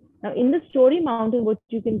 Okay. Now, in the story mountain, what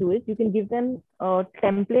you can do is you can give them a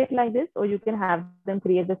template like this, or you can have them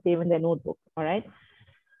create the same in their notebook. All right.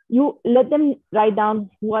 You let them write down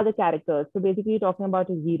who are the characters. So basically, you're talking about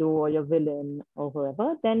a hero or your villain or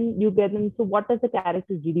whoever. Then you get them. So what does the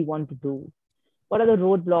characters really want to do? What are the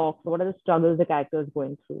roadblocks? What are the struggles the character is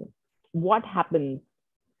going through? What happens?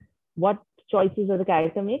 What choices does the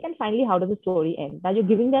character make? And finally, how does the story end? Now you're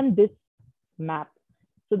giving them this map.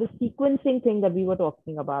 So the sequencing thing that we were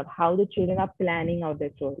talking about, how the children are planning out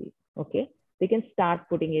their stories, okay? They can start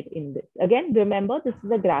putting it in this. Again, remember, this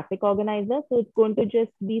is a graphic organizer, so it's going to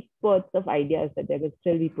just be spurts of ideas that they will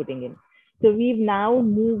still be putting in. So we've now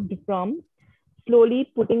moved from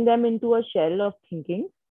slowly putting them into a shell of thinking.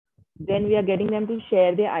 Then we are getting them to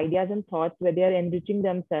share their ideas and thoughts, where they are enriching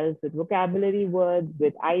themselves with vocabulary words,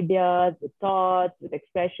 with ideas, with thoughts, with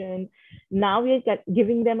expression. Now we are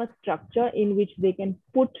giving them a structure in which they can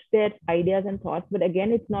put their ideas and thoughts. But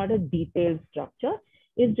again, it's not a detailed structure.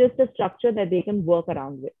 It's just a structure that they can work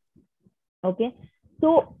around with. Okay.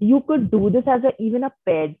 So you could do this as even a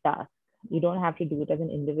paired task. You don't have to do it as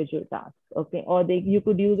an individual task. Okay. Or you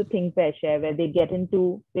could use a think, pair, share, where they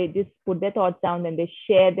just put their thoughts down and they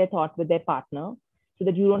share their thoughts with their partner, so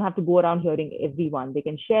that you don't have to go around hearing everyone. They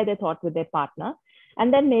can share their thoughts with their partner.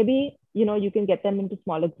 And then maybe, you can get them into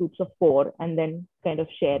smaller groups of 4 and then kind of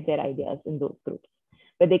share their ideas in those groups,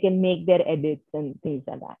 where they can make their edits and things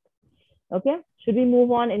like that. Okay. Should we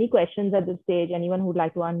move on? Any questions at this stage? Anyone who'd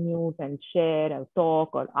like to unmute and share or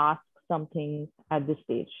talk or ask something at this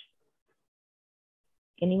stage?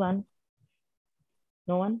 Anyone?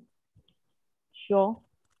 No one? Sure.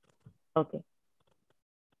 Okay.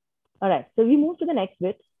 All right. So we move to the next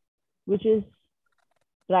bit, which is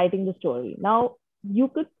writing the story. Now, you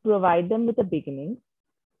could provide them with a beginning.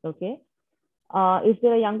 Okay. If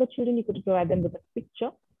there are younger children, you could provide them with a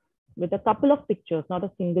picture, with a couple of pictures, not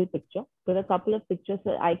a single picture, with a couple of pictures,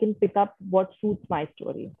 so I can pick up what suits my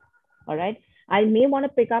story. All right. I may want to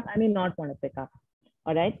pick up, I may not want to pick up.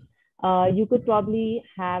 All right. You could probably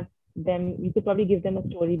give them a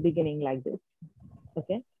story beginning like this.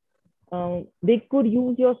 Okay. They could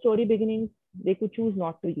use your story beginnings. They could choose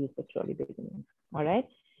not to use the story beginnings. All right.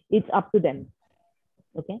 It's up to them.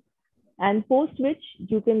 Okay. And post which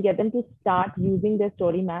you can get them to start using their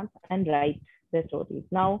story map and write their stories.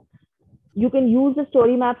 Now, you can use the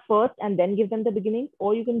story map first and then give them the beginnings,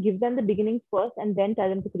 or you can give them the beginnings first and then tell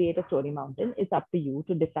them to create a story mountain. It's up to you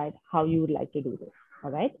to decide how you would like to do this.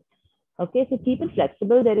 All right. Okay, so keep it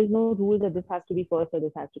flexible. There is no rule that this has to be first or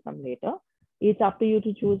this has to come later. It's up to you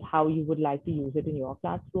to choose how you would like to use it in your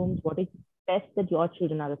classrooms, what is best that your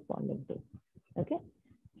children are responding to. Okay,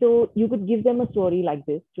 so you could give them a story like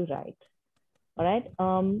this to write. All right.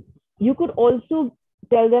 You could also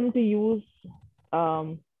tell them to use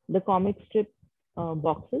the comic strip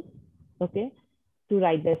boxes, okay, to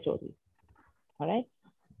write their stories. All right,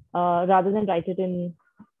 rather than write it in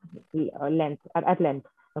at length.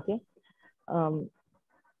 Okay.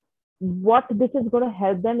 What this is going to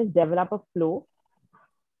help them is develop a flow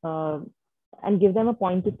and give them a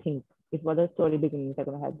point to think, is what the story beginnings are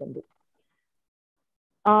going to help them do.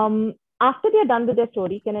 After they're done with their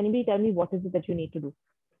story, can anybody tell me what is it that you need to do?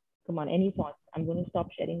 Come on, any thoughts? I'm going to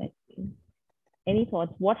stop sharing my screen. Any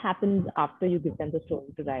thoughts? What happens after you give them the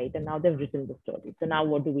story to write, and now they've written the story? So now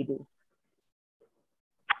what do we do?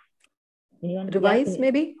 Anyone? Revise,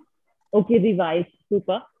 maybe? Okay, revise.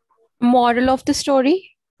 Super. Moral of the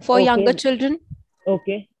story for younger children.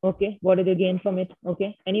 Okay. Okay. What did you gain from it?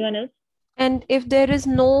 Okay. Anyone else? And if there is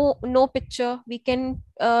no picture, we can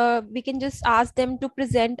just ask them to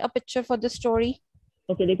present a picture for the story.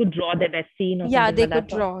 Okay, they could draw their best scene. Or yeah, they like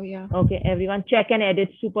could draw. Yeah. Okay, everyone check and edit.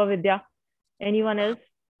 Super Vidya. Anyone else?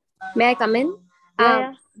 May I come in?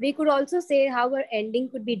 Yeah. We could also say how our ending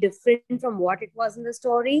could be different from what it was in the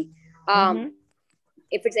story.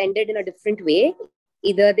 If it's ended in a different way,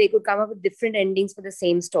 either they could come up with different endings for the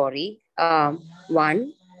same story.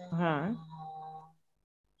 One.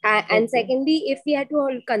 And secondly, if we had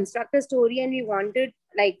to construct a story and we wanted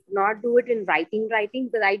like not do it in writing,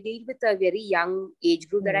 because I deal with a very young age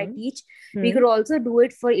group that I teach, we could also do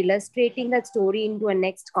it for illustrating that story into a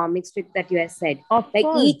next comic strip that you have said.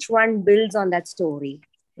 Each one builds on that story.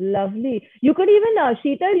 Lovely. You could even,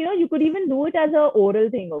 Sheetal, you could even do it as a oral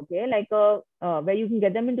thing, okay? Like where you can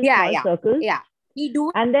get them into small circles. Yeah. We do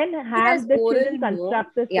it and then have the children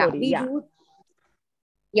construct the story.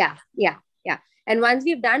 Yeah. And once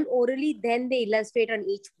we've done orally, then they illustrate on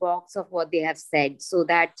each box of what they have said, so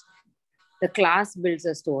that the class builds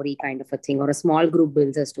a story kind of a thing, or a small group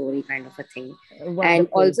builds a story kind of a thing. Wonderful. And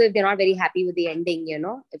also, if they're not very happy with the ending,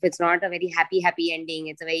 if it's not a very happy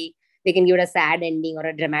ending, they can give it a sad ending or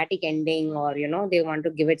a dramatic ending, or, they want to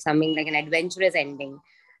give it something like an adventurous ending.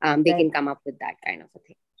 They can come up with that kind of a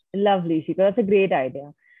thing. Lovely, Shika. That's a great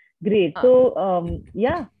idea. Great. So,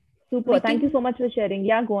 super. Thank you so much for sharing.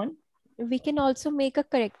 Yeah, go on. We can also make a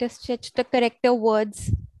character sketch, the character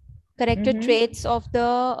words, character traits of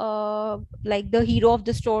the like the hero of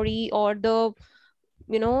the story, or the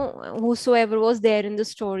whosoever was there in the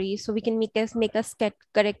story. So we can make a sketch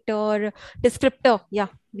character descriptor. Yeah,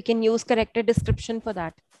 we can use character description for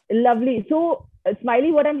that. Lovely. So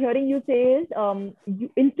Smiley, what I'm hearing you say is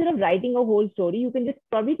instead of writing a whole story, you can just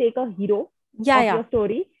probably take a hero of your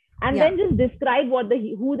story and then just describe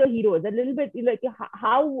who the hero is a little bit, like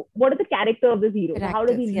what is the character of this hero, how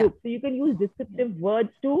does he look. So you can use descriptive words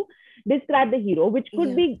to describe the hero, which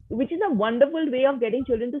is a wonderful way of getting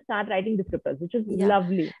children to start writing descriptors, which is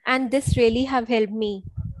lovely. And this really have helped me.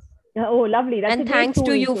 Oh, lovely. That's and thanks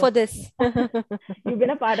to you for this. You've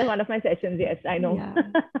been a part of one of my sessions. Yes, I know.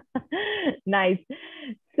 Nice.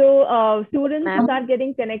 So students start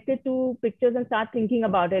getting connected to pictures and start thinking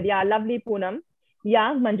about it. Yeah, lovely, Poonam.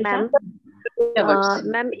 Yeah, Manjusha.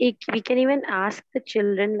 Ma'am, we can even ask the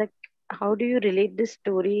children, like, how do you relate this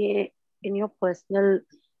story in your personal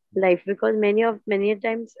life? Because many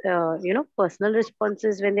times, personal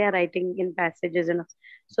responses when they are writing in passages,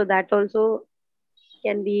 so that also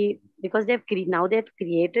can be, because they've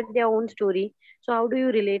created their own story. So how do you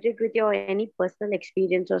relate it with your any personal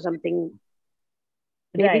experience or something?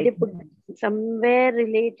 Maybe they put somewhere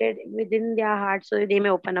related within their heart, so they may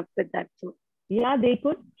open up with that. So yeah, they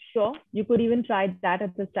could. Sure. You could even try that as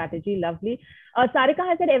a strategy. Lovely. Sarika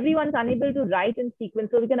has said everyone's unable to write in sequence,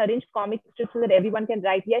 so we can arrange comic strips so that everyone can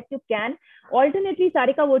write. Yes, you can. Alternately,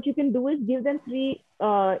 Sarika, what you can do is give them three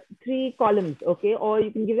columns, okay? Or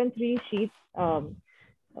you can give them 3 sheets,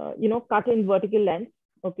 cut in vertical length,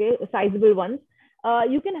 okay? Sizable ones.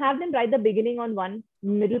 You can have them write the beginning on one,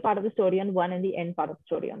 middle part of the story on one, and the end part of the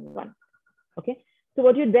story on one, okay? So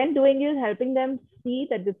what you're then doing is helping them see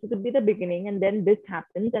that this could be the beginning, and then this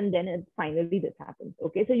happens, and then finally this happens.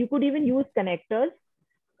 Okay, so you could even use connectors.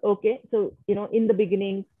 Okay, so in the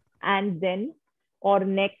beginning, and then, or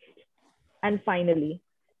next, and finally.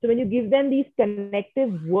 So when you give them these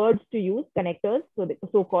connective words to use, connectors,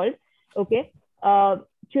 so called, okay,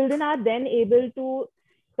 children are then able to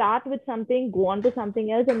start with something, go on to something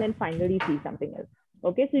else, and then finally see something else.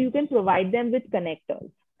 Okay, so you can provide them with connectors.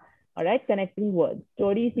 All right, connecting words,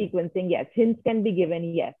 story sequencing, yes. Hints can be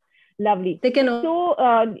given, yes. Lovely. They can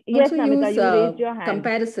yes, Namita, you raised your hand.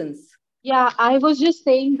 Comparisons. Yeah, I was just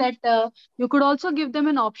saying that you could also give them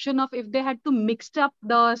an option of if they had to mix up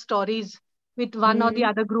the stories with one or the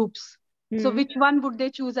other groups. So which one would they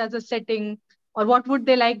choose as a setting, or what would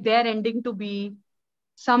they like their ending to be?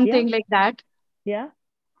 Something like that. Yeah.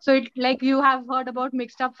 So it, like you have heard about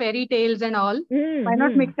mixed up fairy tales and all. Why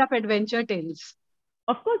not mix up adventure tales?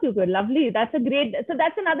 Of course you could. Lovely. That's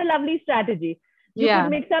another lovely strategy. You could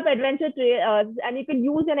mix up adventure trails, and you can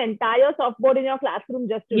use an entire softboard in your classroom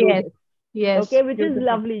just to do this. Yes. Okay, which is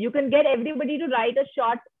lovely. You can get everybody to write a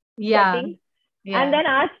short setting and then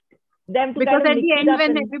ask them to because kind of at the end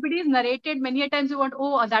when everybody is narrated, many a times you want,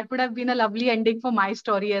 oh, that would have been a lovely ending for my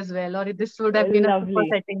story as well, or this would have been a super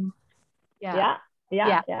setting. Yeah.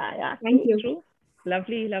 Thank you. True.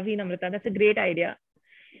 Lovely, Namrata. That's a great idea.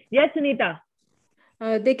 Yes, Sunita.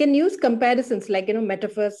 They can use comparisons like,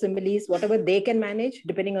 metaphors, similes, whatever they can manage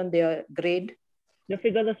depending on their grade. The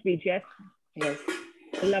figures of speech, yes. Yes.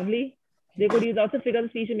 Lovely. They could use also figures of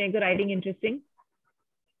speech to make the writing interesting.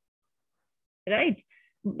 Right.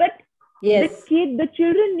 But the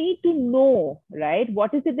children need to know, right?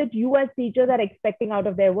 What is it that you as teachers are expecting out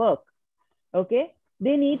of their work? Okay.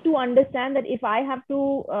 They need to understand that if I have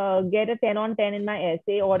to get a 10 on 10 in my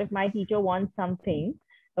essay, or if my teacher wants something,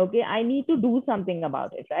 okay, I need to do something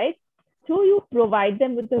about it, right? So you provide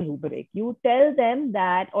them with a rubric. You tell them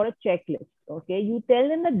that, or a checklist, okay? You tell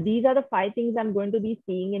them that these are the 5 things I'm going to be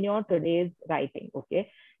seeing in your today's writing, okay?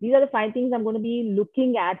 These are the 5 things I'm going to be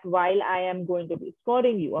looking at while I am going to be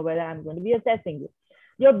scoring you or whether I'm going to be assessing you.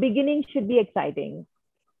 Your beginning should be exciting.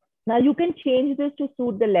 Now you can change this to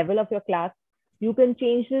suit the level of your class. You can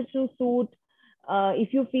change this to suit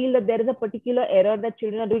if you feel that there is a particular error that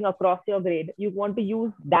children are doing across your grade, you want to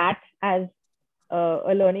use that as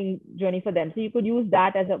a learning journey for them. So you could use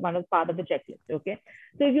that as part of the checklist. Okay.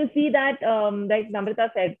 So if you see that, like Namrata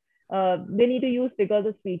said, they need to use figures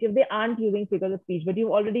of speech. If they aren't using figures of speech, but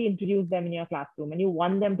you've already introduced them in your classroom and you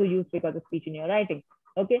want them to use figures of speech in your writing,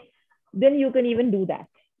 okay, then you can even do that.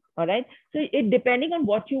 All right. So it depending on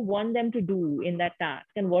what you want them to do in that task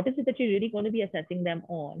and what is it that you're really going to be assessing them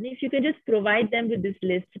on. If you can just provide them with this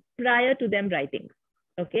list prior to them writing,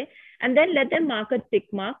 okay, and then let them mark a tick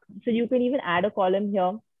mark. So you can even add a column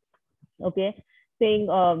here, okay, saying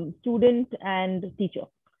student and teacher.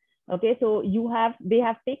 Okay, so they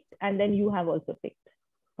have picked and then you have also picked.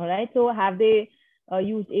 All right. So have they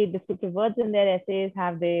used 8 descriptive words in their essays?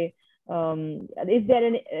 Have they is there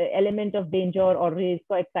an element of danger or risk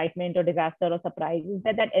or excitement or disaster or surprise? Is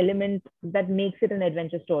there that element that makes it an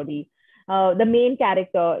adventure story? The main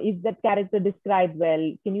character, is that character described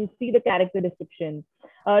well? Can you see the character description?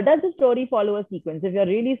 Does the story follow a sequence? If you're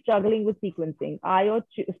really struggling with sequencing, are your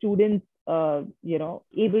students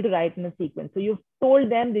able to write in a sequence? So you've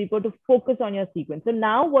told them that you've got to focus on your sequence. So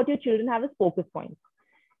now what your children have is focus points.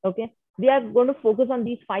 Okay, they are going to focus on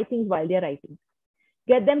these 5 things while they're writing.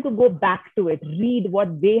 Get them to go back to it, read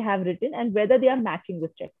what they have written and whether they are matching this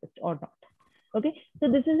checklist or not. Okay,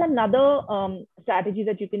 so this is another strategy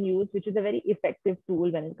that you can use, which is a very effective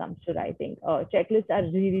tool when it comes to writing. Checklists are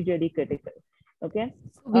really, really critical. Okay,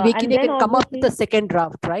 Viveki, they can come up with a second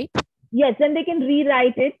draft, right? Yes, then they can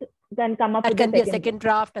rewrite it, then come up with a second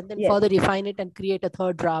draft and then further refine it and create a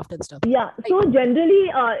third draft and stuff. Yeah, so generally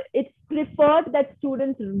it's preferred that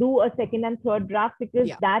students do a second and third draft because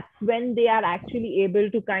that's when they are actually able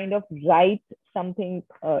to kind of write something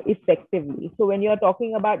effectively. So when you're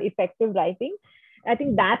talking about effective writing, I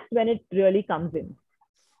think that's when it really comes in.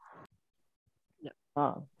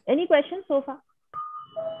 Any questions so far?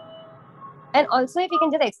 And also, if you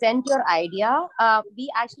can just extend your idea,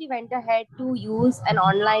 we actually went ahead to use an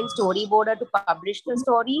online storyboarder to publish the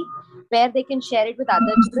story where they can share it with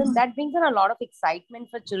other children. That brings in a lot of excitement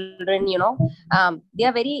for children, you know. They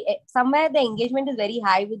are very, somewhere the engagement is very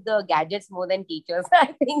high with the gadgets more than teachers,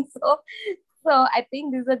 I think so. So I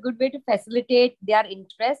think this is a good way to facilitate their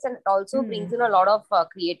interest and it also brings in a lot of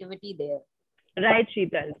creativity there. Right,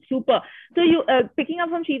 Sheetal. Super. So you picking up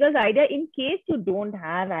from Sheetal's idea, in case you don't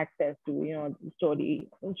have access to, story.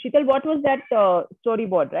 Sheetal, what was that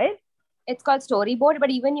storyboard, right? It's called storyboard, but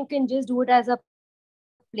even you can just do it as a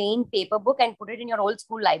plain paper book and put it in your old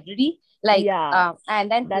school library. Like, and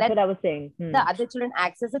then that's what I was saying. The other children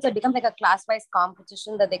access it. So it becomes like a class-wise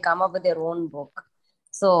competition that they come up with their own book.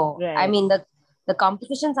 So, I mean, the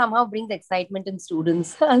competition somehow brings excitement in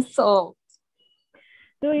students. So,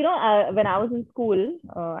 when I was in school,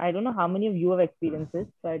 I don't know how many of you have experienced this,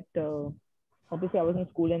 but obviously I was in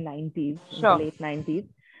school in 90s, in the late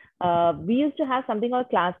 90s. We used to have something called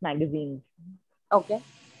class magazines. Okay.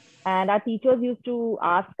 And our teachers used to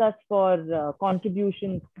ask us for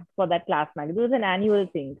contributions for that class magazine. It was an annual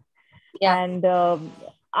thing. Yeah. And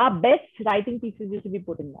our best writing pieces used to be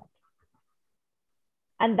put in that.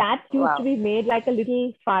 And that used to be made like a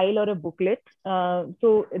little file or a booklet.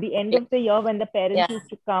 So at the end of the year, when the parents used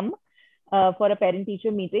to come for a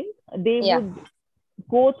parent-teacher meeting, they would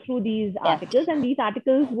go through these articles, and these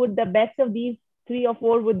articles would, the best of these 3 or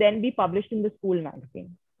 4 would then be published in the school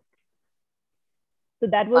magazine. So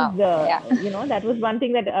that was, that was one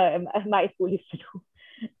thing that my school used to do.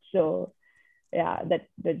 So yeah, that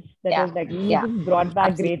was like, just brought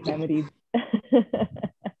back great memories.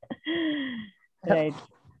 Right.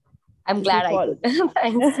 I'm glad I could.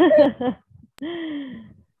 Thanks.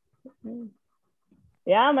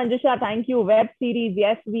 Yeah, Manjusha, thank you. Web series.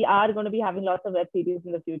 Yes, we are going to be having lots of web series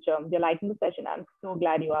in the future. You're liking the session. I'm so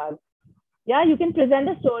glad you are. Yeah, you can present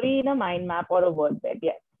a story in a mind map or a word bed.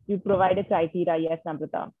 Yes, you provide a criteria. Yes,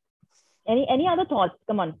 Namrata. Any other thoughts?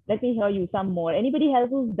 Come on, let me hear you some more. Anybody else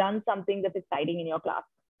who's done something that's exciting in your class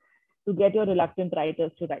to get your reluctant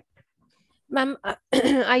writers to write? Ma'am,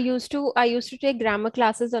 I used to take grammar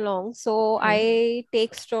classes along. So I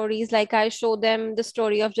take stories, like I show them the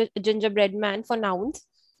story of gingerbread man for nouns.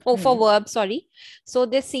 Oh, for verbs, sorry. So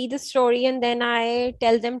they see the story and then I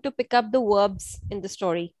tell them to pick up the verbs in the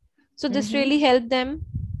story. So this really helped them.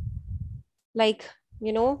 Like,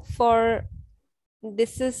 for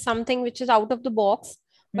this is something which is out of the box,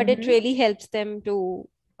 but it really helps them to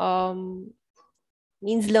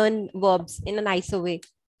learn verbs in a nicer way.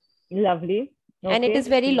 Lovely. and it is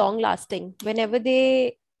very long lasting. Whenever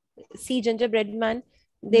they see gingerbread man,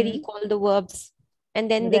 they recall the verbs, and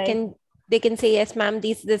then they can say, yes ma'am,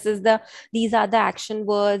 these are the action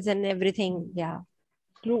words and everything. Yeah,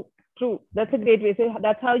 true. That's a great way. So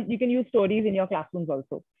that's how you can use stories in your classrooms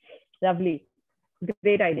also. Lovely,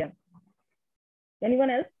 great idea. Anyone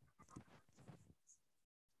else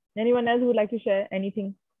who would like to share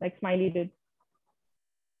anything like Smiley did?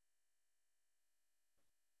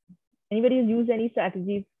 Anybody who's used any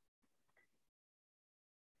strategies?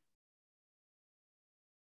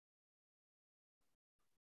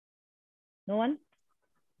 No one?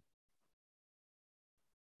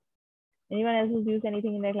 Anyone else who's used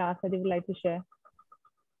anything in their class that they would like to share?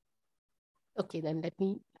 Okay, then let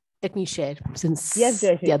me share, since yes,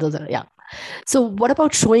 the others are, yeah. So what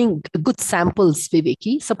about showing good samples,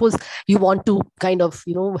 Viveki? Suppose you want to kind of,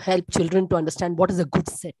 help children to understand what is a good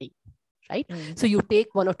setting, right? So you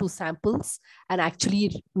take one or two samples and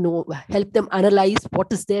actually help them analyze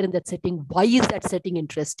what is there in that setting. Why is that setting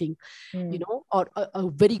interesting? Or a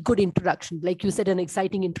very good introduction, like you said, an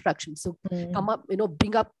exciting introduction. So come up,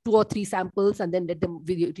 bring up 2 or 3 samples and then let them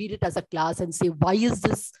read it as a class and say, why is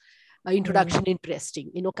this introduction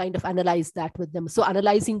interesting? Kind of analyze that with them. So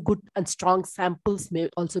analyzing good and strong samples may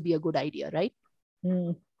also be a good idea, right?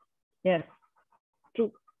 Yes,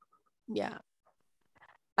 true. Yeah.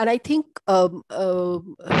 And I think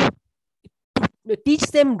teach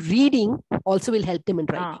them reading also will help them in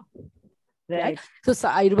writing. Right. So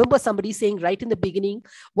I remember somebody saying right in the beginning,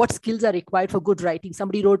 what skills are required for good writing?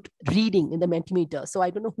 Somebody wrote reading in the Mentimeter. So I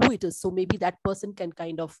don't know who it is. So maybe that person can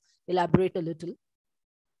kind of elaborate a little.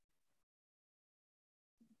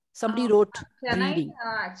 Somebody wrote reading.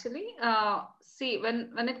 I actually see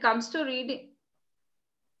when it comes to reading?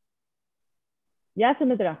 Yeah,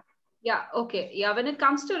 Sumitra. Yeah, okay. Yeah, when it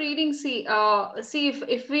comes to reading, see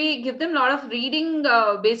if we give them a lot of reading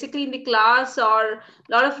basically in the class or a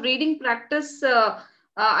lot of reading practice,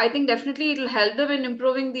 I think definitely it'll help them in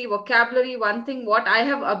improving the vocabulary. One thing what I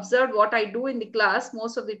have observed, what I do in the class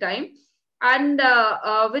most of the time, and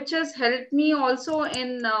which has helped me also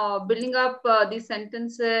in building up the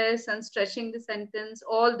sentences and stretching the sentence,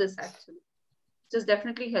 all this actually just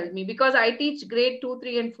definitely helped me, because I teach grade 2,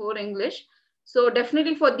 3 and 4 English. So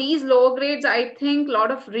definitely for these lower grades, I think a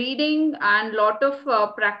lot of reading and lot of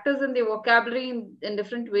practice in the vocabulary in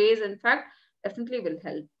different ways, in fact, definitely will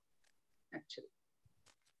help actually.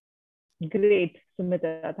 Great,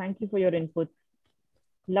 Sumitra. Thank you for your input.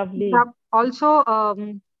 Lovely. Also,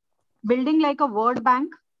 building like a word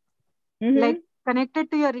bank, like connected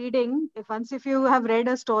to your reading. If you have read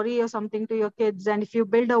a story or something to your kids, and if you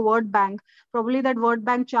build a word bank, probably that word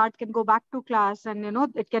bank chart can go back to class, and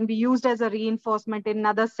it can be used as a reinforcement in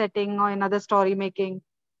another setting or another story making,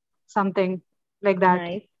 something like that.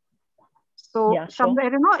 Nice. So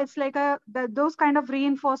somewhere, it's like those kind of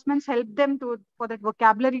reinforcements help them for that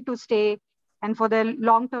vocabulary to stay and for their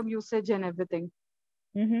long-term usage and everything.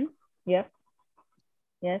 Yep.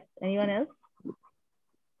 Yes. Anyone else?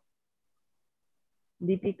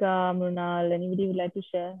 Deepika, Mrunal, anybody would like to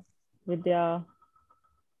share? Vidya,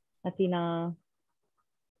 Athena,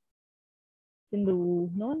 Sindhu,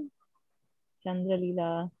 no one? Chandra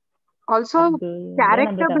Leela. Also,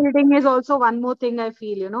 character building is also one more thing I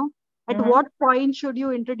feel, At what point should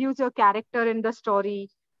you introduce your character in the story?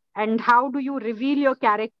 And how do you reveal your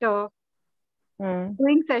character?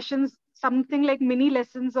 Doing sessions, something like mini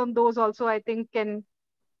lessons on those also, I think can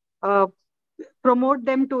promote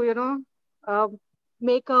them to,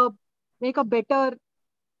 make a better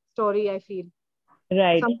story, I feel.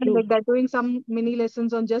 Right. Something like that, doing some mini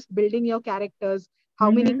lessons on just building your characters. How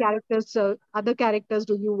many characters, other characters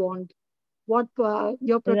do you want? What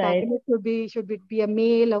your protagonist should be a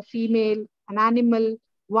male, a female, an animal,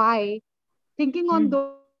 why? Thinking on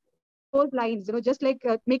those lines, just like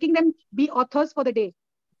making them be authors for the day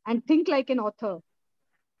and think like an author.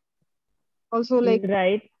 Also, like,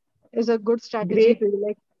 is a good strategy to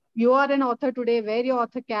like, you are an author today, wear your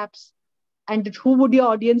author caps, and who would your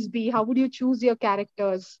audience be? How would you choose your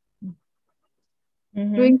characters?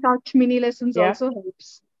 Doing such mini lessons also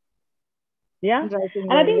helps. Yeah.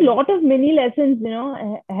 And I think a lot of mini lessons,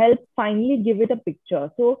 help finally give it a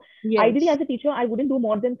picture. So ideally as a teacher, I wouldn't do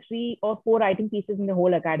more than 3 or 4 writing pieces in the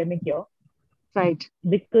whole academic year. Right.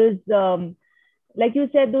 Because like you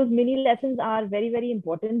said, those mini lessons are very, very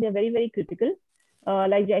important. They're very, very critical.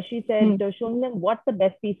 Like Jashi said, showing them what the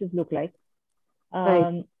best pieces look like.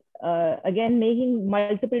 Again, making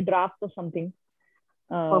multiple drafts of something.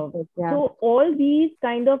 So all these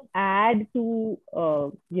kind of add to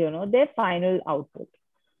their final output.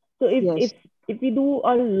 So if we do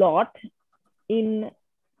a lot in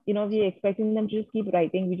we're expecting them to just keep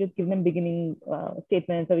writing. We just give them beginning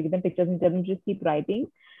statements, or we give them pictures and tell them to just keep writing.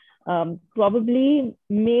 Probably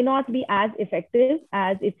may not be as effective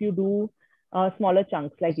as if you do smaller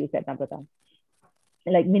chunks, like you said, Namrata,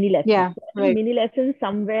 like mini lessons. Yeah, right. Mini lessons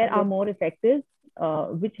somewhere are more effective,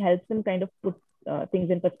 which helps them kind of put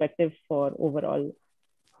things in perspective for overall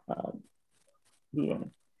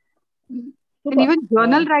reading. And even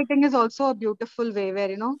journal writing is also a beautiful way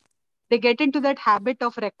where, they get into that habit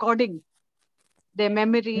of recording their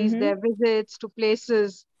memories, their visits to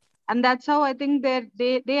places. And that's how I think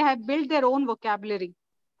they have built their own vocabulary.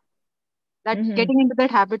 That's getting into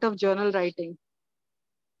that habit of journal writing.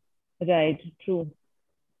 Right, true.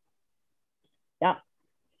 Yeah,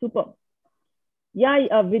 super.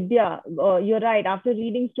 Yeah, Vidya, you're right. After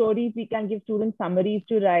reading stories, we can give students summaries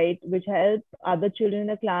to write, which help other children in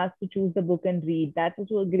the class to choose the book and read. That's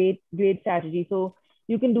also a great strategy. So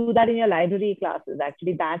you can do that in your library classes.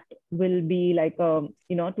 Actually, that will be like, to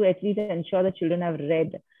at least ensure the children have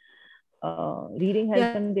read. Reading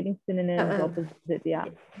helps them getting synonyms, opposite. Yeah,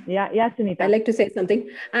 Sunita. I like to say something.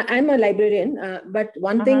 I'm a librarian, but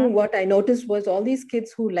one thing what I noticed was all these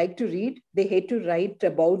kids who like to read, they hate to write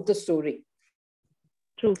about the story.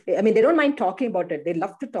 True. I mean, they don't mind talking about it. They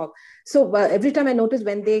love to talk. So every time I notice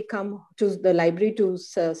when they come to the library to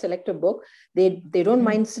select a book, they don't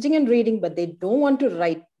mind sitting and reading, but they don't want to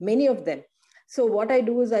write, many of them. So what I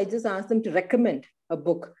do is I just ask them to recommend a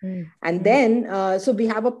book. And then, so we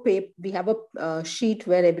have a sheet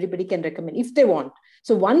where everybody can recommend if they want.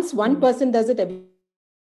 So once one person does it,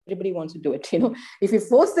 everybody wants to do it. If you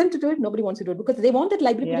force them to do it, nobody wants to do it because they want that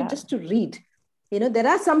library just to read. There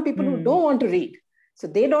are some people who don't want to read. So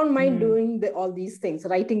they don't mind doing all these things,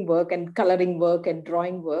 writing work and coloring work and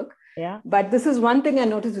drawing work. Yeah. But this is one thing I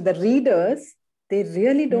noticed with the readers, they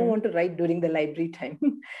really don't want to write during the library time.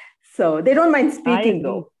 So they don't mind speaking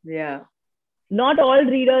though. Yeah. Not all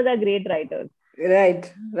readers are great writers. Right.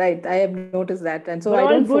 I have noticed that. And so but I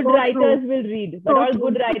don't all good writers will read. But all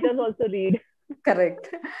good writers also read. Correct.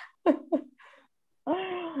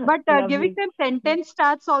 But giving them sentence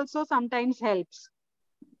starts also sometimes helps.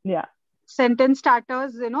 Yeah. Sentence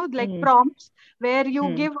starters, like prompts where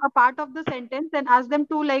you give a part of the sentence and ask them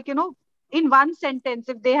to in one sentence,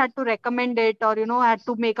 if they had to recommend it or, had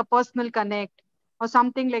to make a personal connect or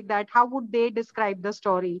something like that, how would they describe the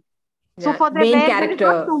story? So for the main character,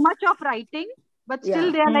 there is not too much of writing, but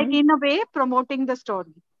still they are like in a way promoting the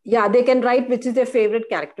story. Yeah, they can write which is their favorite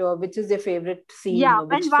character, which is their favorite scene. Yeah, or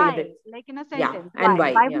which and why? favorite... Like in a sentence. Yeah, and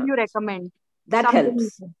why? Why would you recommend? That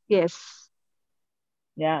helps. Yes.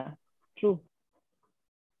 Yeah, true.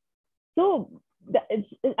 So, this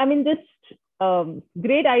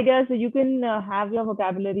great idea. So you can have your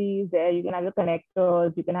vocabularies there. You can have your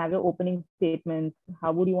connectors. You can have your opening statements.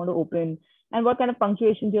 How would you want to open? And what kind of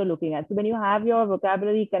punctuations you're looking at. So when you have your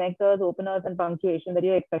vocabulary, connectors, openers, and punctuation that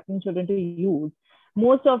you're expecting children to use,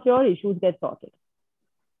 most of your issues get sorted.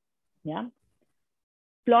 Yeah.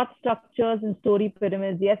 Plot structures and story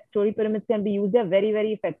pyramids. Yes, story pyramids can be used. They're very,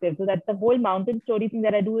 very effective. So that's the whole mountain story thing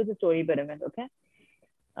that I do is a story pyramid. Okay.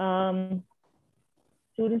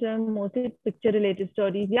 Students are mostly picture related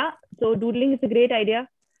stories. Yeah. So doodling is a great idea.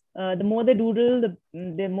 The more they doodle,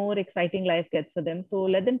 the more exciting life gets for them. So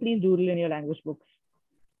let them please doodle in your language books.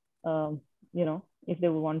 If they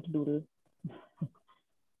want to doodle.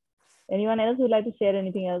 Anyone else who would like to share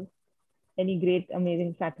anything else? Any great,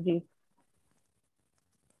 amazing strategies?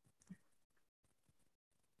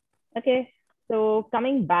 Okay, so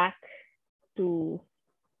coming back to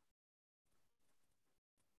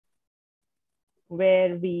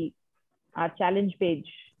where our challenge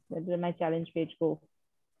page, where did my challenge page go?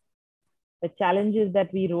 The challenges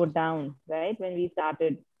that we wrote down, right, when we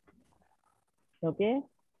started. Okay.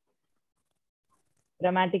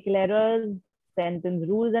 Grammatical errors, sentence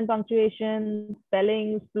rules and punctuation,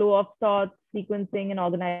 spellings, flow of thoughts, sequencing and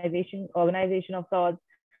organization of thoughts,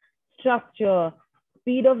 structure,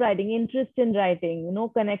 speed of writing, interest in writing, no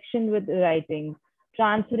connection with writing,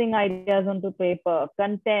 transferring ideas onto paper,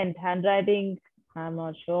 content, handwriting, I'm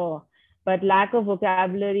not sure, but lack of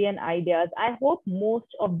vocabulary and ideas. I hope most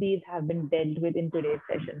of these have been dealt with in today's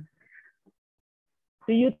session.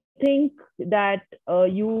 Do you think that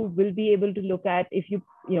you will be able to look at, if you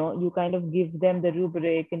kind of give them the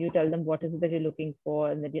rubric and you tell them what is it that you're looking for,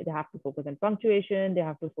 and that they have to focus on punctuation, they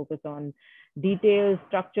have to focus on details,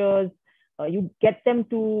 structures, you get them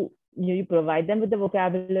to, you provide them with the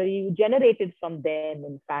vocabulary, you generate it from them,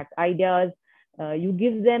 in fact, ideas, you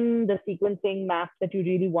give them the sequencing maps that you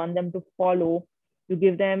really want them to follow, you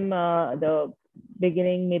give them the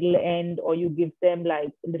beginning, middle, end, or you give them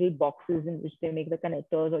like little boxes in which they make the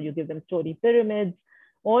connectors, or you give them story pyramids,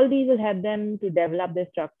 All these will help them to develop their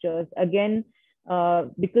structures. Again,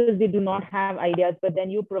 because they do not have ideas, but then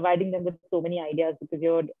you're providing them with so many ideas because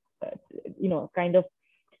you're, kind of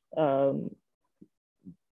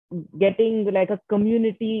getting like a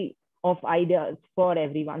community of ideas for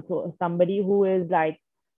everyone. So somebody who is like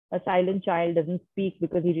a silent child, doesn't speak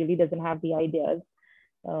because he really doesn't have the ideas,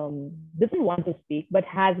 doesn't want to speak, but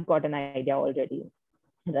has got an idea already,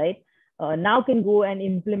 right? Now can go and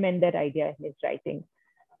implement that idea in his writing.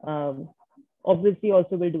 Obviously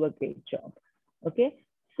also will do a great job. Okay,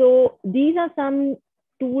 so these are some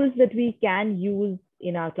tools that we can use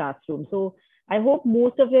in our classroom. So I hope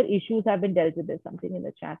most of your issues have been dealt with. There's something in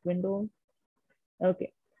the chat window.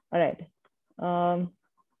 Okay, all right.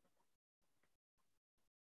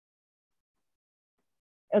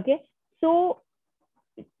 Okay, so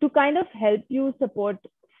to kind of help you support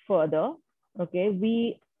further, okay,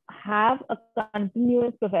 we have a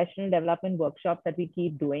continuous professional development workshop that we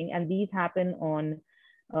keep doing, and these happen on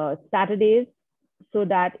Saturdays so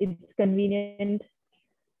that it's convenient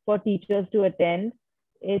for teachers to attend.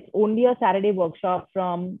 It's only a Saturday workshop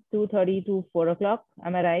from 2:30 to 4 o'clock.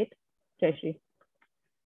 Am I right, Jayashree?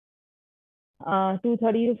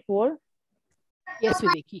 2:30 to 4? Yes,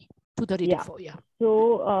 Viveki. 2:30 yeah. to 4, yeah.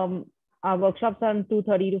 So our workshops are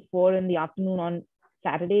 2:30 to 4 in the afternoon on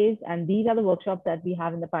Saturdays. And these are the workshops that we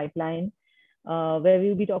have in the pipeline, where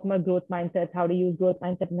we'll be talking about growth mindsets, how to use growth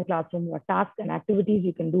mindset in the classroom, what tasks and activities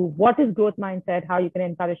you can do, what is growth mindset, how you can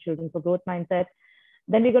encourage children for growth mindset.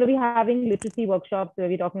 Then we're going to be having literacy workshops where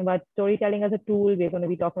we're talking about storytelling as a tool. We're going to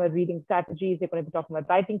be talking about reading strategies. We're going to be talking about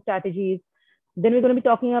writing strategies. Then we're going to be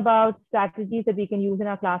talking about strategies that we can use in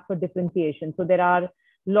our class for differentiation. So there are a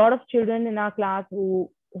lot of children in our class who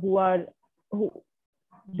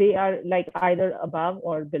they are like either above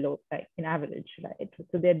or below, like in average, right?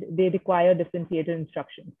 So they require differentiated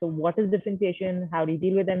instruction. So what is differentiation? How do you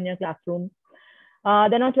deal with them in your classroom?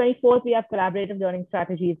 Then on 24th, we have collaborative learning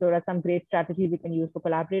strategies. There are some great strategies we can use for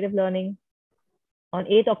collaborative learning. On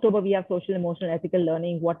 8th October, we have social, emotional, ethical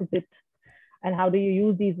learning. What is it? And how do you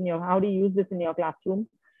use these how do you use this in your classroom?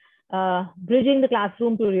 Bridging the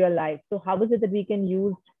classroom to real life. So how is it that we can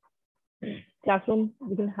use classroom?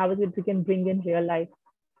 How is it we can bring in real life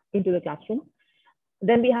into the classroom?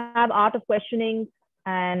 Then we have art of questioning,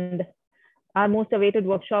 and our most awaited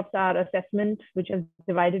workshops are assessment, which is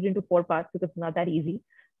divided into 4 parts because it's not that easy.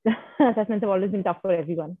 Assessments have always been tough for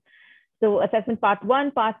everyone. So assessment part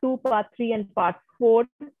 1, part 2, part 3, and part 4.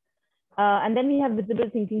 And then we have visible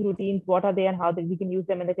thinking routines. What are they and how we can use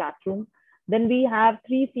them in the classroom? Then we have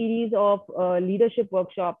 3 series of leadership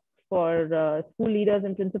workshops for school leaders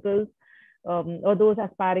and principals, or those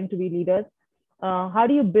aspiring to be leaders. How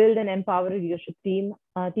do you build and empower a leadership team?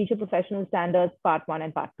 Teacher professional standards, part 1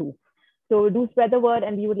 and part 2. So do spread the word,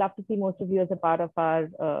 and we would love to see most of you as a part of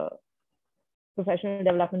our professional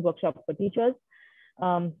development workshop for teachers.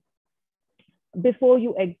 Before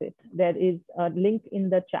you exit, there is a link in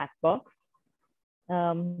the chat box.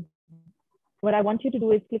 What I want you to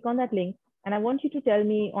do is click on that link, and I want you to tell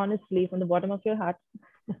me honestly from the bottom of your heart,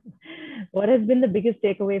 what has been the biggest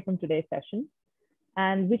takeaway from today's session?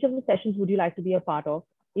 And which of the sessions would you like to be a part of?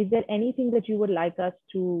 Is there anything that you would like us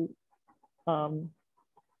to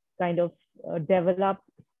kind of develop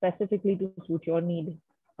specifically to suit your need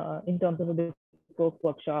in terms of a bespoke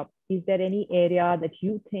workshop? Is there any area that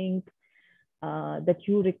you think that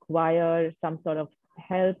you require some sort of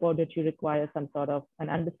help, or that you require some sort of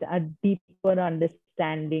a deeper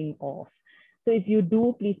understanding of? So if you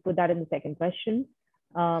do, please put that in the second question.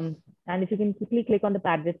 And if you can quickly click on the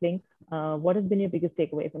Padlet link, what has been your biggest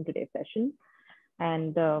takeaway from today's session?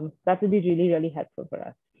 And that would be really, really helpful for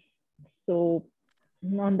us. So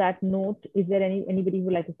on that note, is there anybody who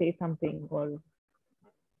would like to say something, or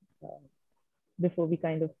before we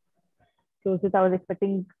kind of close this? I was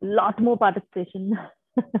expecting a lot more participation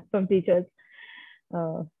from teachers.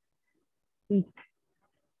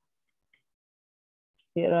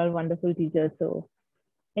 You're all wonderful teachers. So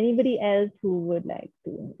anybody else who would like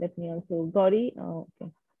to? Let me also, Gauri. Oh,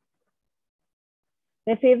 okay.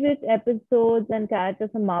 Their favorite episodes and characters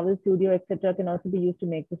from Marvel Studio, etc., can also be used to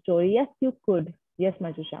make the story. Yes, you could. Yes,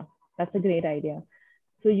 Majusha. That's a great idea.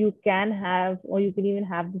 So you can have, or you can even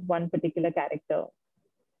have this one particular character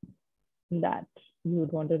that you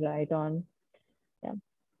would want to write on. Yeah.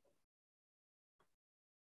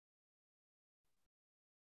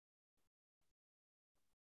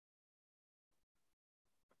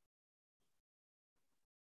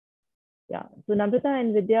 Yeah. So Namrata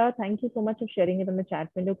and Vidya, thank you so much for sharing it on the chat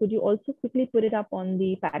window. Could you also quickly put it up on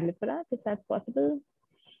the Padlet for us, if that's possible?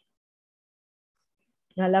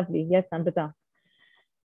 Yeah, lovely. Yes, Namrata.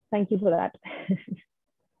 Thank you for that.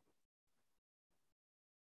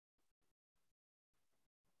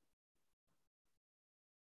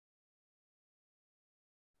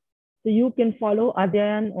 So you can follow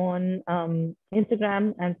Adhyayan on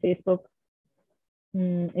Instagram and Facebook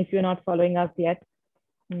if you're not following us yet.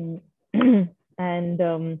 And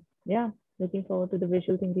yeah, looking forward to the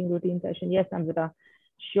visual thinking routine session. Yes, Amrita,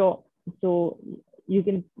 sure. So you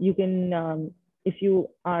can if you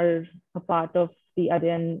are a part of the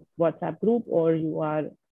Adhyayan WhatsApp group, or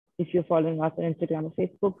if you're following us on Instagram or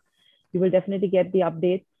Facebook, you will definitely get the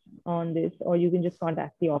updates on this, or you can just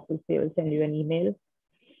contact the office. They will send you an email.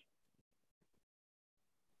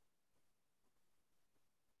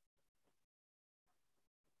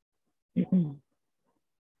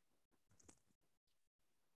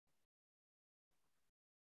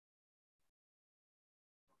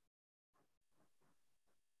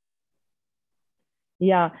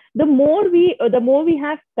 Yeah, the more we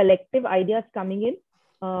have collective ideas coming in,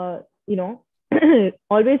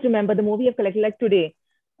 always remember, the more we have collected, like today,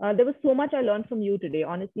 there was so much I learned from you today.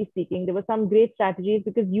 Honestly speaking, there were some great strategies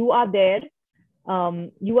because you are there.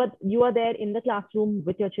 You are there in the classroom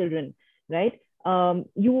with your children, right?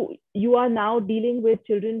 You are now dealing with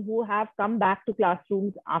children who have come back to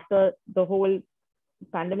classrooms after the whole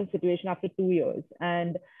pandemic situation, after 2 years.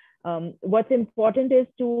 And what's important is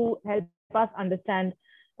to help us understand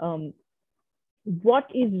what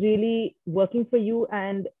is really working for you,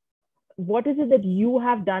 and what is it that you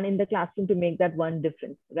have done in the classroom to make that one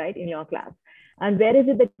difference, right, in your class, and where is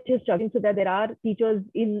it that you're struggling, so that there are teachers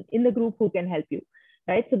in the group who can help you,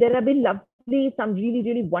 right? So there have been some really,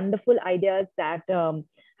 really wonderful ideas that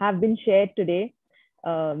have been shared today.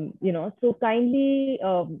 So kindly,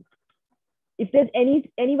 if there's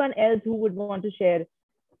anyone else who would want to share.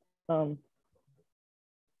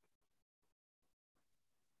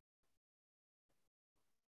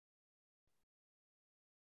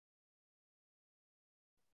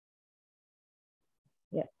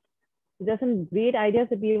 Yeah, there's some great ideas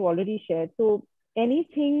that we have already shared. So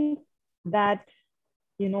anything that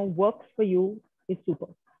works for you is super.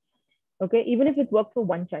 Okay, even if it works for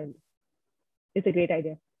one child, it's a great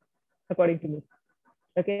idea, according to me.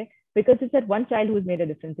 Okay, because it's that one child who has made a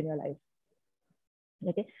difference in your life.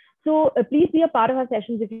 Okay, so please be a part of our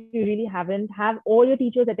sessions if you really haven't. Have all your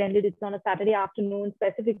teachers attended. It's on a Saturday afternoon,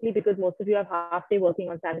 specifically because most of you have half day working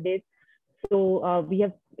on Saturdays. So we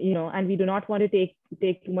have, and we do not want to take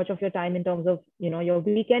too much of your time in terms of, your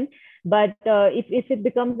weekend. But if it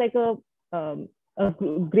becomes like a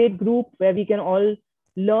great group where we can all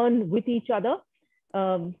learn with each other,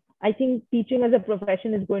 I think teaching as a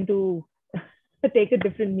profession is going to take a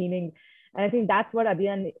different meaning. And I think that's what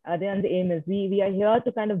Adhyayan's aim is. We are here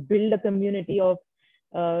to kind of build a community of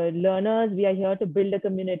learners. We are here to build a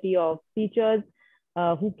community of teachers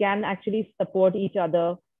who can actually support each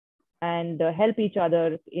other and help each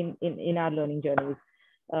other in our learning journeys.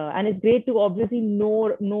 And it's great to obviously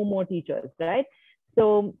know more teachers, right?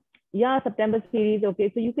 So yeah, September series. Okay,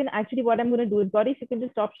 so you can actually, what I'm going to do is, Gauri, if you can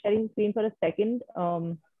just stop sharing the screen for a second.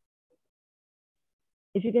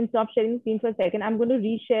 If you can stop sharing the screen for a second, I'm going to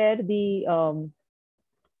reshare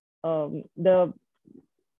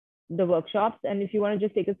the workshops. And if you want to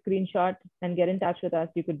just take a screenshot and get in touch with us,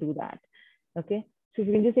 you could do that. Okay. So if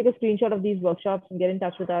you can just take a screenshot of these workshops and get in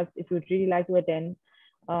touch with us if you would really like to attend,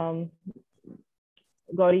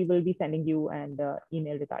 Gauri will be sending you an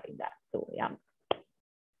email regarding that. So yeah.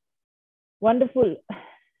 Wonderful.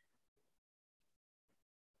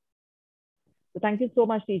 So thank you so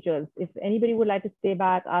much, teachers. If anybody would like to stay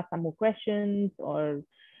back, ask some more questions, or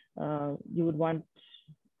you would want,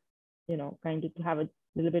 kind of to have a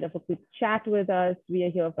little bit of a quick chat with us, we are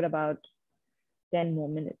here for about 10 more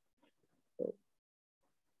minutes. So.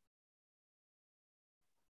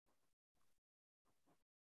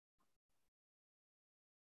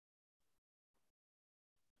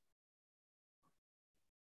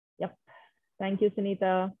 Yep. Thank you,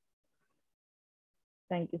 Sunita.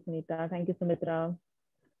 Thank you, Sunita. Thank you, Sumitra.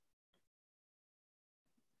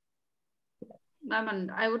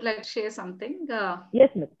 Ma'am, I would like to share something. Yes,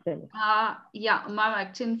 Ms. Yeah, ma'am,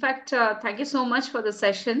 actually, in fact, thank you so much for the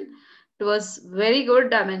session. It was very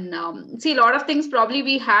good. I mean, see, a lot of things, probably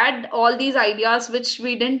we had all these ideas which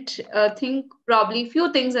we didn't think, probably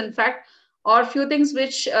few things, in fact, or few things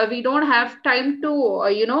which we don't have time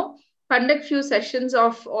to, conduct few sessions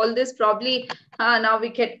of all this. Probably now we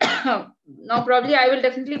can, now probably I will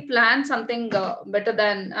definitely plan something better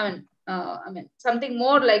than, I mean, something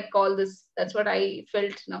more like all this. That's what I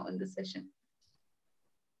felt now in this session.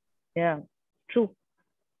 Yeah, true.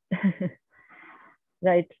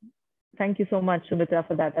 Right. Thank you so much, Sumitra,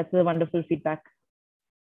 for that. That's a wonderful feedback.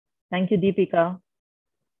 Thank you, Deepika.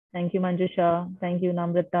 Thank you, Manjusha. Thank you,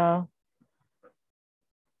 Namrata.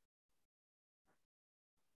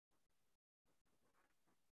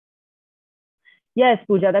 Yes,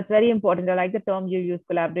 Pooja, that's very important. I like the term you use,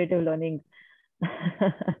 collaborative learning.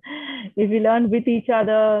 If we learn with each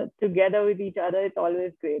other, together with each other, it's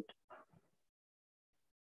always great.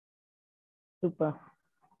 Super.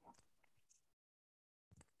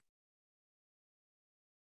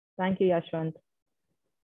 Thank you, Yashwant.